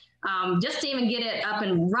electric, just to even get it up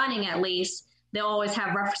and running at least, they'll always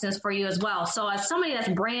have references for you as well. So as somebody that's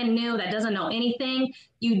brand new, that doesn't know anything,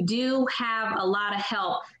 you do have a lot of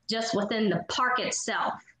help just within the park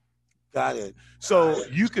itself. Got it. So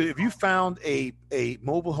you could, if you found a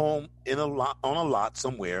mobile home on a lot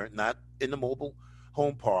somewhere, not in the mobile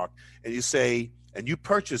home park, and you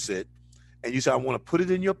purchase it, and you say, I want to put it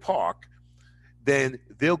in your park, then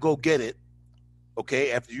they'll go get it,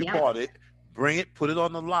 okay, after you bought it, bring it, put it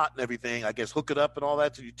on the lot and everything, I guess hook it up and all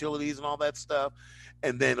that to utilities and all that stuff,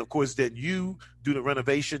 and then, of course, then you do the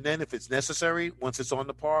renovation then if it's necessary once it's on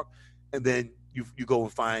the park, and then you go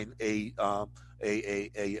and find a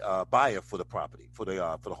buyer for the property, for the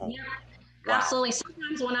home. Yeah. Wow. Absolutely.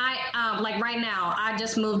 Sometimes when I, like right now, I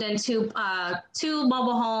just moved into 2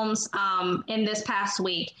 mobile homes in this past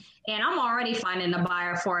week, and I'm already finding a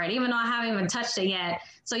buyer for it, even though I haven't even touched it yet.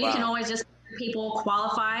 So you can always just get people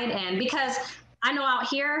qualified. And because I know out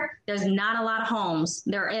here, there's not a lot of homes.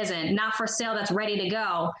 There isn't, not for sale that's ready to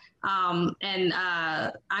go.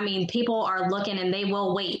 People are looking and they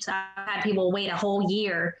will wait. I've had people wait a whole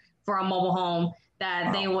year for a mobile home.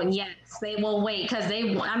 That they will wait because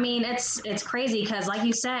it's crazy because like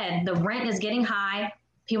you said, the rent is getting high.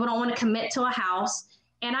 People don't want to commit to a house.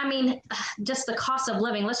 And just the cost of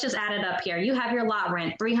living, let's just add it up here. You have your lot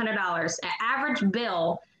rent, $300. An average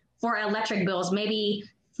bill for electric bills, maybe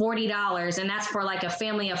 $40. And that's for like a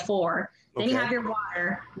family of 4. Okay. Then you have your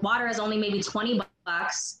water. Water is only maybe $20.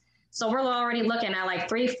 So we're already looking at like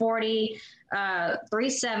 $340,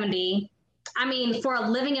 $370. For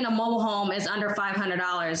living in a mobile home is under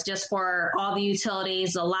 $500 just for all the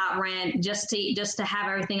utilities, the lot rent, just to have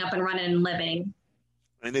everything up and running and living.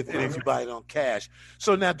 And if you buy it on cash.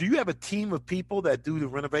 So now, do you have a team of people that do the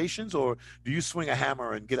renovations, or do you swing a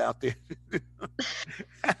hammer and get out there? You know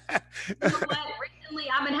what? Recently,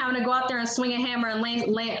 I've been having to go out there and swing a hammer and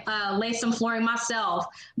lay some flooring myself.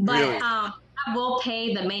 But really? I will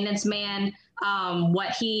pay the maintenance man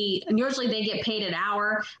usually they get paid an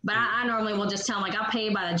hour, but I normally will just tell them, like, I'll pay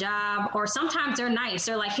by the job, or sometimes they're nice.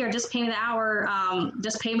 They're like, here, just pay me the hour.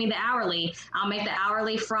 Just pay me the hourly. I'll make the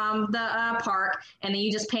hourly from the park, and then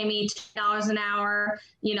you just pay me $10 an hour,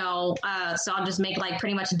 so I'll just make like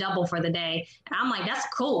pretty much double for the day. And I'm like, that's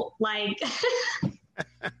cool. Like,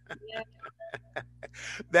 yeah.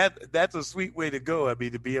 That's a sweet way to go. I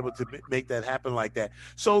mean, to be able to make that happen like that.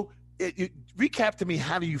 So, recap to me.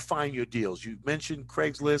 How do you find your deals? You mentioned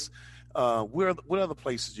Craigslist. What other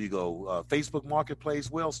places do you go? Facebook Marketplace.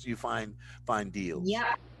 Where else do you find deals?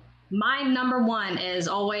 Yep. My number one is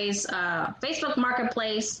always Facebook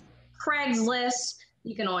Marketplace, Craigslist.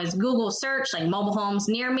 You can always Google search like mobile homes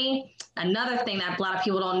near me. Another thing that a lot of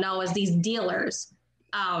people don't know is these dealers.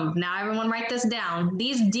 Now everyone write this down.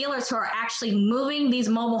 These dealers who are actually moving these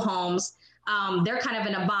mobile homes, they're kind of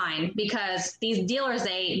in a bind because these dealers,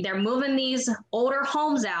 they're moving these older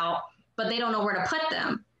homes out, but they don't know where to put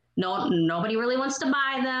them. Nobody really wants to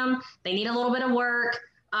buy them. They need a little bit of work.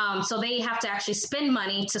 So they have to actually spend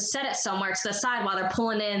money to set it somewhere to the side while they're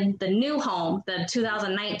pulling in the new home, the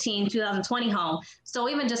 2019, 2020 home. So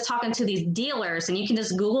even just talking to these dealers, and you can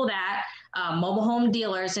just Google that, mobile home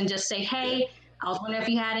dealers, and just say, hey, I was wondering if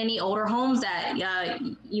you had any older homes that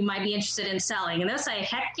you might be interested in selling. And they'll say,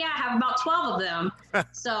 heck yeah, I have about 12 of them.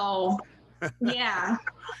 So, yeah.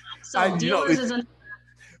 So dealers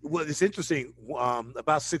Well, it's interesting.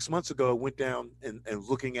 About 6 months ago, I went down and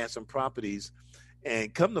looking at some properties,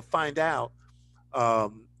 and come to find out,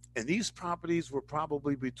 and these properties were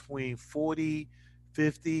probably between 40,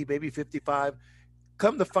 50, maybe 55.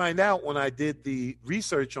 Come to find out, when I did the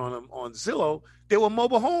research on them on Zillow, they were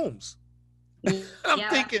mobile homes. I'm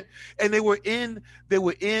thinking, and they were in,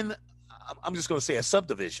 I'm just going to say a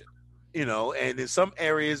subdivision, and in some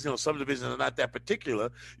areas, subdivisions are not that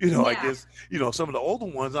particular, I guess, some of the older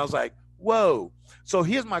ones, I was like, whoa. So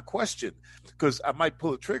here's my question, because I might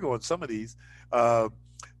pull a trigger on some of these.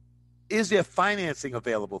 Is there financing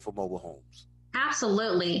available for mobile homes?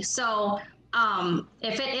 Absolutely. So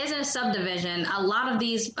if it is a subdivision, a lot of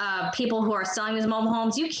these people who are selling these mobile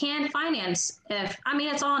homes, you can finance.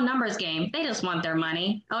 It's all a numbers game. They just want their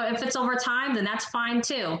money. If it's over time, then that's fine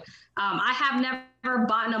too. I have never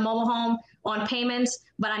bought a mobile home on payments,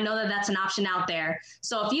 but I know that that's an option out there.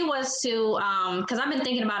 So if you was to, because I've been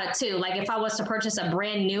thinking about it too, like if I was to purchase a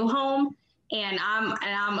brand new home, and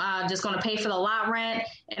I'm just going to pay for the lot rent,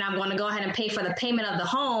 and I'm going to go ahead and pay for the payment of the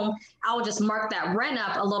home, I will just mark that rent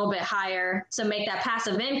up a little bit higher to make that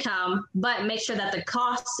passive income, but make sure that the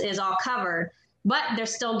cost is all covered. But they're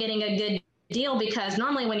still getting a good deal, because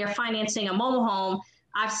normally when you're financing a mobile home,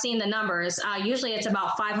 I've seen the numbers. Usually it's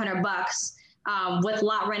about $500 with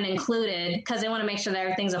lot rent included, because they want to make sure that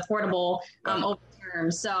everything's affordable over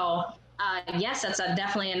term. So yes, that's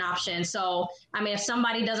definitely an option. So, if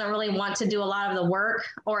somebody doesn't really want to do a lot of the work,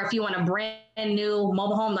 or if you want a brand new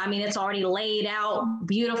mobile home, it's already laid out,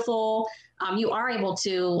 beautiful, you are able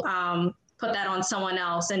to put that on someone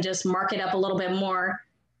else and just mark it up a little bit more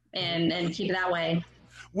and keep it that way.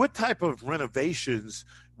 What type of renovations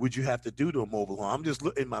would you have to do to a mobile home? I'm just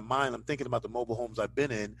in my mind, I'm thinking about the mobile homes I've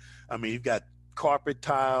been in. You've got carpet,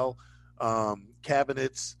 tile,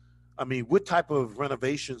 cabinets. What type of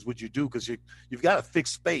renovations would you do? Because you've got a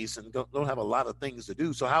fixed space and don't have a lot of things to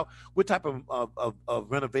do. So what type of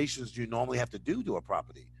renovations do you normally have to do to a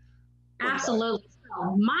property? Absolutely.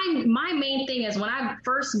 So my main thing is, when I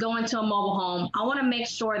first go into a mobile home, I want to make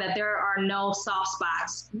sure that there are no soft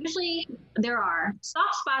spots. Usually there are.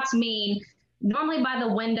 Soft spots mean normally by the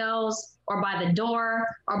windows or by the door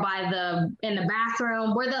or in the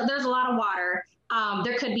bathroom where there's a lot of water.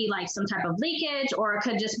 There could be like some type of leakage, or it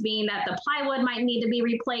could just be that the plywood might need to be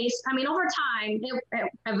replaced. Over time,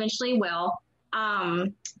 it eventually will.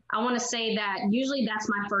 I want to say that usually that's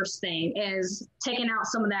my first thing, is taking out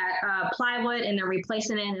some of that plywood and then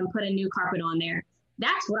replacing it and put a new carpet on there.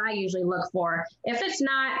 That's what I usually look for. If it's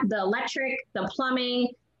not the electric, the plumbing,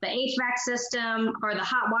 the HVAC system, or the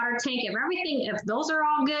hot water tank, if those are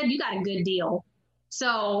all good, you got a good deal.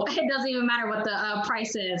 So it doesn't even matter what the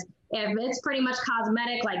price is. If it's pretty much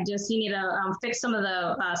cosmetic, like just you need to fix some of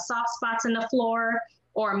the soft spots in the floor,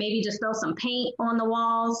 or maybe just throw some paint on the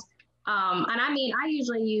walls. I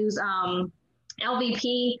usually use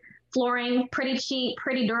LVP flooring, pretty cheap,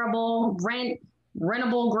 pretty durable,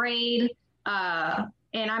 rentable grade.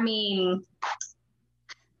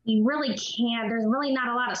 You really can't, there's really not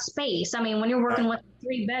a lot of space. When you're working with a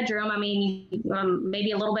 3-bedroom,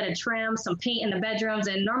 maybe a little bit of trim, some paint in the bedrooms.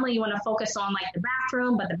 And normally you want to focus on like the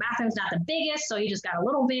bathroom, but the bathroom's not the biggest. So you just got a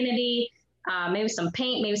little vanity, maybe some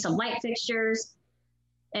paint, maybe some light fixtures.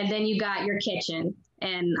 And then you got your kitchen.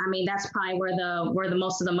 And that's probably where the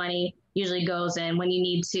most of the money usually goes in, when you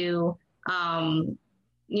need to,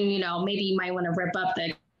 maybe you might want to rip up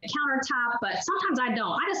the countertop, but sometimes I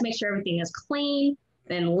don't. I just make sure everything is clean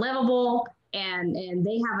and livable, and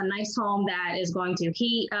they have a nice home that is going to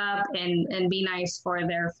heat up and be nice for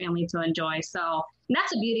their family to enjoy. So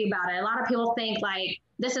that's the beauty about it. A lot of people think like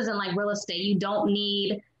this isn't like real estate. You don't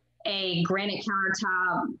need a granite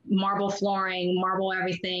countertop, marble flooring, marble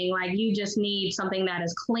everything. Like you just need something that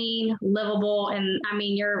is clean, livable, and I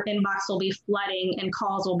mean your inbox will be flooding and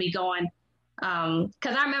calls will be going.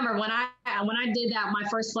 Because I remember when I did that my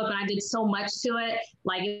first flip and I did so much to it,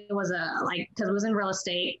 like it was because it was in real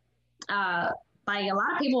estate. Like a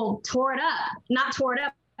lot of people tore it up, not tore it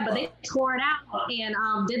up, but they tore it out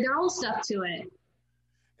and did their own stuff to it.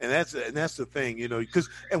 And that's the thing, you know,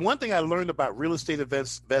 and one thing I learned about real estate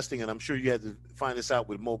investing, and I'm sure you had to find this out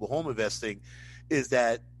with mobile home investing, is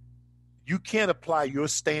that you can't apply your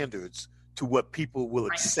standards to what people will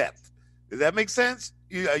accept. Does that make sense?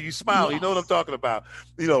 You smile, yes. You know what I'm talking about.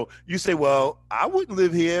 You know, you say, well, I wouldn't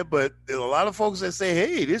live here, but there's a lot of folks that say,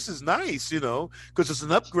 hey, this is nice, you know, because it's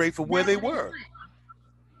an upgrade from where they were.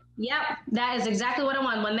 Yep, that is exactly what I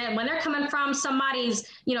want. When they're coming from somebody's,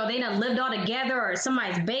 you know, they done lived all together, or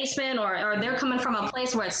somebody's basement, or they're coming from a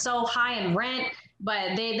place where it's so high in rent,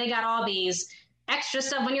 but they got all these extra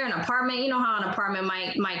stuff. When you're in an apartment, you know how an apartment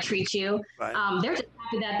might treat you. Right. They're just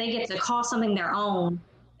happy that they get to call something their own.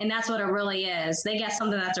 And that's what it really is. They get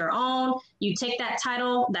something that's their own. You take that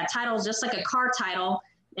title is just like a car title,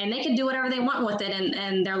 and they can do whatever they want with it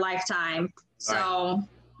in their lifetime. Right. So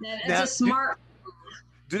it's a smart.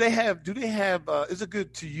 Do they have, is it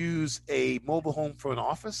good to use a mobile home for an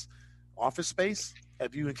office space?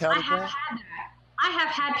 Have you encountered that? I have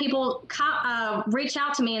had people reach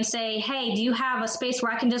out to me and say, hey, do you have a space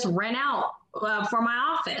where I can just rent out for my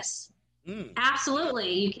office?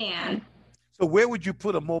 Absolutely, you can. So where would you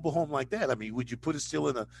put a mobile home like that? I mean, would you put it still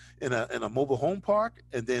in a mobile home park,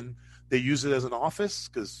 and then they use it as an office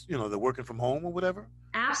because, you know, they're working from home or whatever?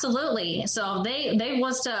 Absolutely. So they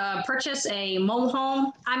was to purchase a mobile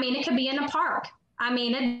home. I mean, it could be in a park. I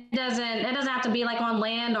mean, it doesn't have to be like on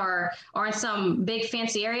land or in some big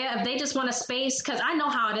fancy area. If they just want a space, because I know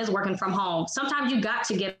how it is working from home. Sometimes you got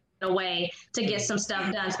to get away to get some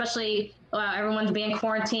stuff done, especially everyone's being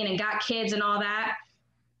quarantined and got kids and all that.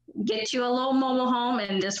 Get you a little mobile home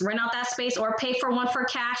and just rent out that space, or pay for one for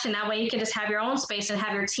cash. And that way you can just have your own space and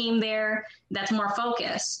have your team there that's more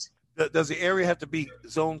focused. Does the area have to be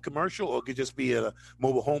zoned commercial, or could it just be a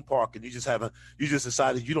mobile home park and you just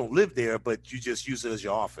decided you don't live there, but you just use it as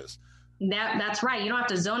your office? That's right. You don't have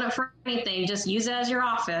to zone it for anything. Just use it as your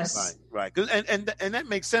office. Right. And that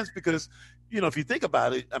makes sense because, you know, if you think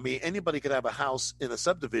about it, I mean, anybody could have a house in a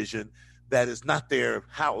subdivision that is not their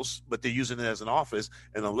house, but they're using it as an office.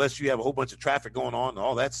 And unless you have a whole bunch of traffic going on and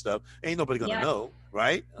all that stuff, ain't nobody going to know,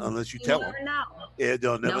 right? Unless you tell them. Yeah,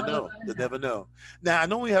 they'll never know. They'll never know. Now, I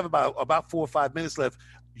know we have about 4 or 5 minutes left.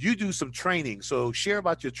 You do some training. So share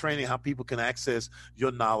about your training, how people can access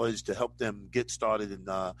your knowledge to help them get started in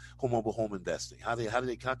mobile home investing. How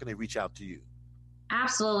can they reach out to you?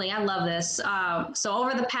 Absolutely. I love this. So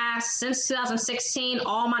since 2016,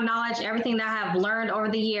 all my knowledge, everything that I have learned over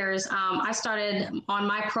the years, I started on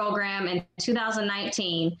my program in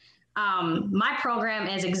 2019. My program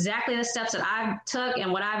is exactly the steps that I've took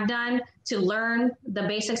and what I've done to learn the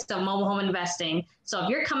basics of mobile home investing. So if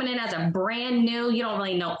you're coming in as a brand new, you don't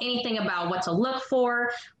really know anything about what to look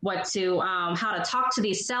for, how to talk to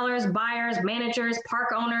these sellers, buyers, managers,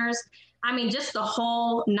 park owners. I mean, just the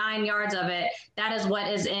whole 9 yards of it. That is what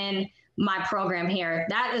is in my program here.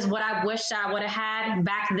 That is what I wish I would have had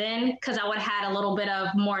back then, because I would have had a little bit of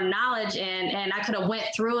more knowledge and I could have went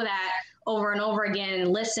through that over and over again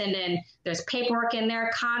and listened. And there's paperwork in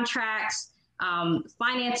there, contracts,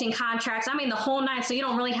 financing contracts. I mean, the whole nine. So you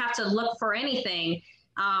don't really have to look for anything.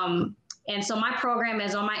 And so my program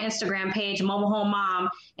is on my Instagram page, Mobile Home Mom,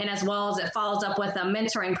 and as well as it follows up with a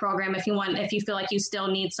mentoring program if you feel like you still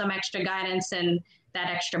need some extra guidance and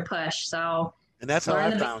that extra push. So, and that's how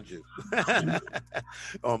I found you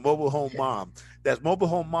on Mobile Home Mom. That's Mobile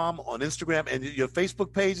Home Mom on Instagram, and your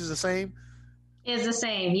Facebook page is the same? Is the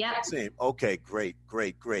same, yep. Same. Okay,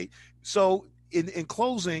 great. So in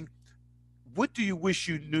closing, what do you wish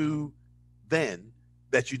you knew then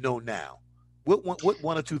that you know now? What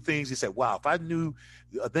one or two things you said, wow, if I knew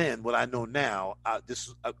then what I know now,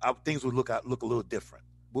 things would look a little different.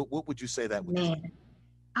 What would you say that would be?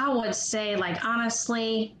 I would say, like,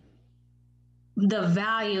 honestly, the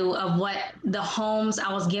value of what the homes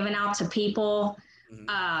I was giving out to people. Mm-hmm.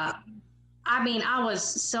 I mean,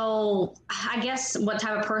 I guess what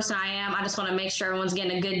type of person I am, I just want to make sure everyone's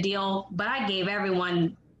getting a good deal, but I gave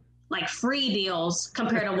everyone like free deals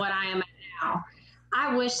compared to what I am at now.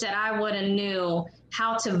 I wish that I would have knew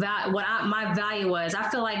how to my value was. I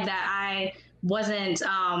feel like that I wasn't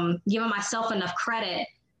giving myself enough credit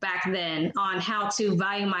back then on how to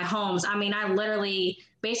value my homes. I mean, I literally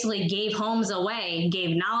basically gave homes away,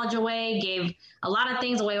 gave knowledge away, gave a lot of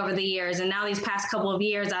things away over the years. And now these past couple of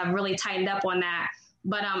years, I've really tightened up on that.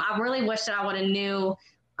 But I really wish that I would have knew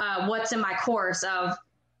what's in my course of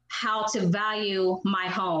how to value my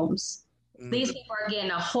homes. These people are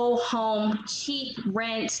getting a whole home, cheap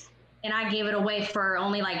rent, and I gave it away for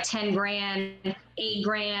only like 10 grand, 8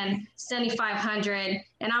 grand, 7,500.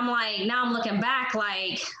 And I'm like, now I'm looking back,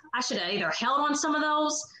 like I should have either held on some of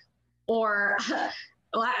those or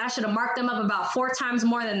I should have marked them up about 4 times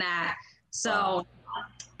more than that. So,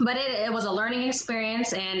 but it was a learning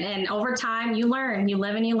experience. And over time you learn, you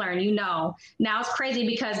live and you learn, Now it's crazy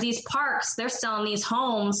because these parks, they're selling these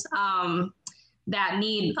homes, that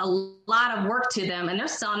need a lot of work to them. And they're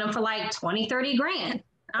selling them for like 20, 30 grand.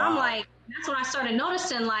 I'm like, that's when I started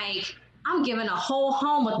noticing, like, I'm giving a whole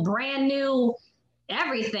home with brand new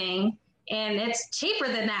everything, and it's cheaper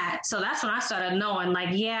than that. So that's when I started knowing,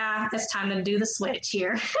 like, yeah, it's time to do the switch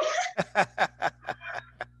here.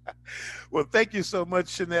 Well, thank you so much,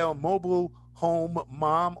 Chanel. Mobile Home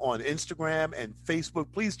Mom on Instagram and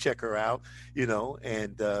Facebook. Please check her out,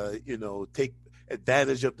 and, take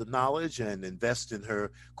advantage of the knowledge and invest in her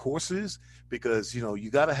courses because, you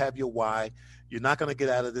got to have your why. You're not going to get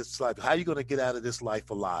out of this life. How are you going to get out of this life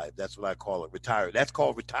alive? That's what I call it. Retire. That's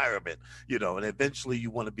called retirement, and eventually you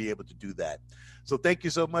want to be able to do that. So thank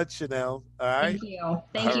you so much, Chanel. All right. Thank you.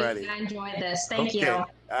 Thank you. I enjoyed this. Thank you. All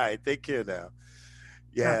right. Take care now.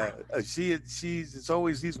 Yeah. It's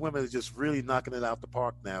always, these women are just really knocking it out the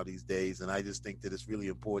park now these days. And I just think that it's really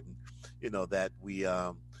important, that we,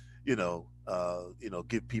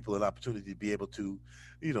 give people an opportunity to be able to,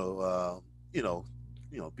 be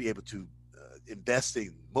able to invest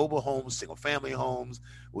in mobile homes, single family homes,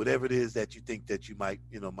 whatever it is that you think that you might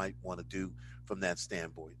want to do from that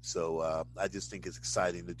standpoint. So I just think it's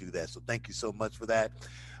exciting to do that. So thank you so much for that.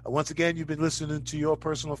 Once again, you've been listening to Your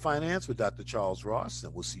Personal Finance with Dr. Charles Ross,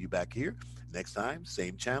 and we'll see you back here next time,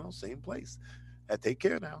 same channel, same place. Take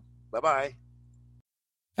care now. Bye-bye.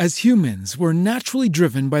 As humans, we're naturally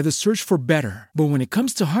driven by the search for better. But when it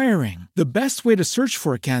comes to hiring, the best way to search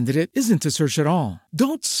for a candidate isn't to search at all.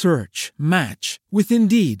 Don't search, match with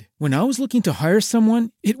Indeed. When I was looking to hire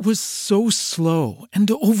someone, it was so slow and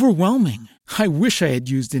overwhelming. I wish I had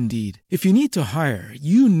used Indeed. If you need to hire,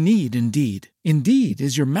 you need Indeed. Indeed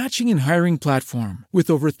is your matching and hiring platform with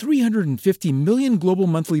over 350 million global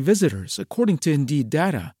monthly visitors, according to Indeed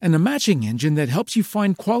data, and a matching engine that helps you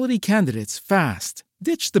find quality candidates fast.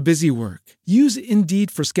 Ditch the busy work. Use Indeed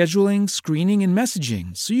for scheduling, screening, and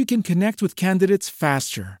messaging so you can connect with candidates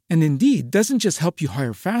faster. And Indeed doesn't just help you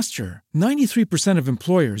hire faster. 93% of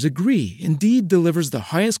employers agree Indeed delivers the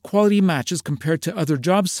highest quality matches compared to other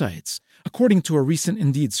job sites, according to a recent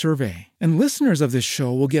Indeed survey. And listeners of this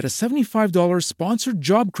show will get a $75 sponsored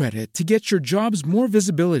job credit to get your jobs more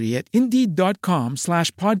visibility at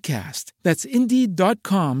Indeed.com/podcast. That's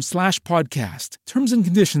Indeed.com/podcast. Terms and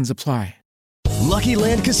conditions apply. Lucky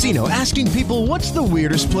Land Casino, asking people, what's the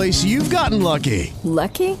weirdest place you've gotten lucky?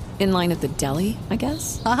 Lucky? In line at the deli, I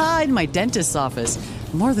guess? Aha, in my dentist's office.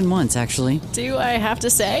 More than once, actually. Do I have to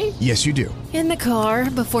say? Yes, you do. In the car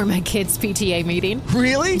before my kids' PTA meeting.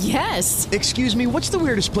 Really? Yes. Excuse me, what's the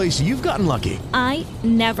weirdest place you've gotten lucky? I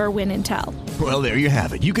never win and tell. Well, there you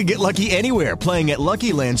have it. You can get lucky anywhere, playing at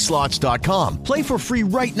LuckyLandSlots.com. Play for free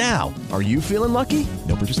right now. Are you feeling lucky?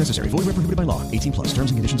 No purchase necessary. Void where prohibited by law. 18+.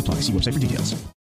 Terms and conditions apply. See website for details.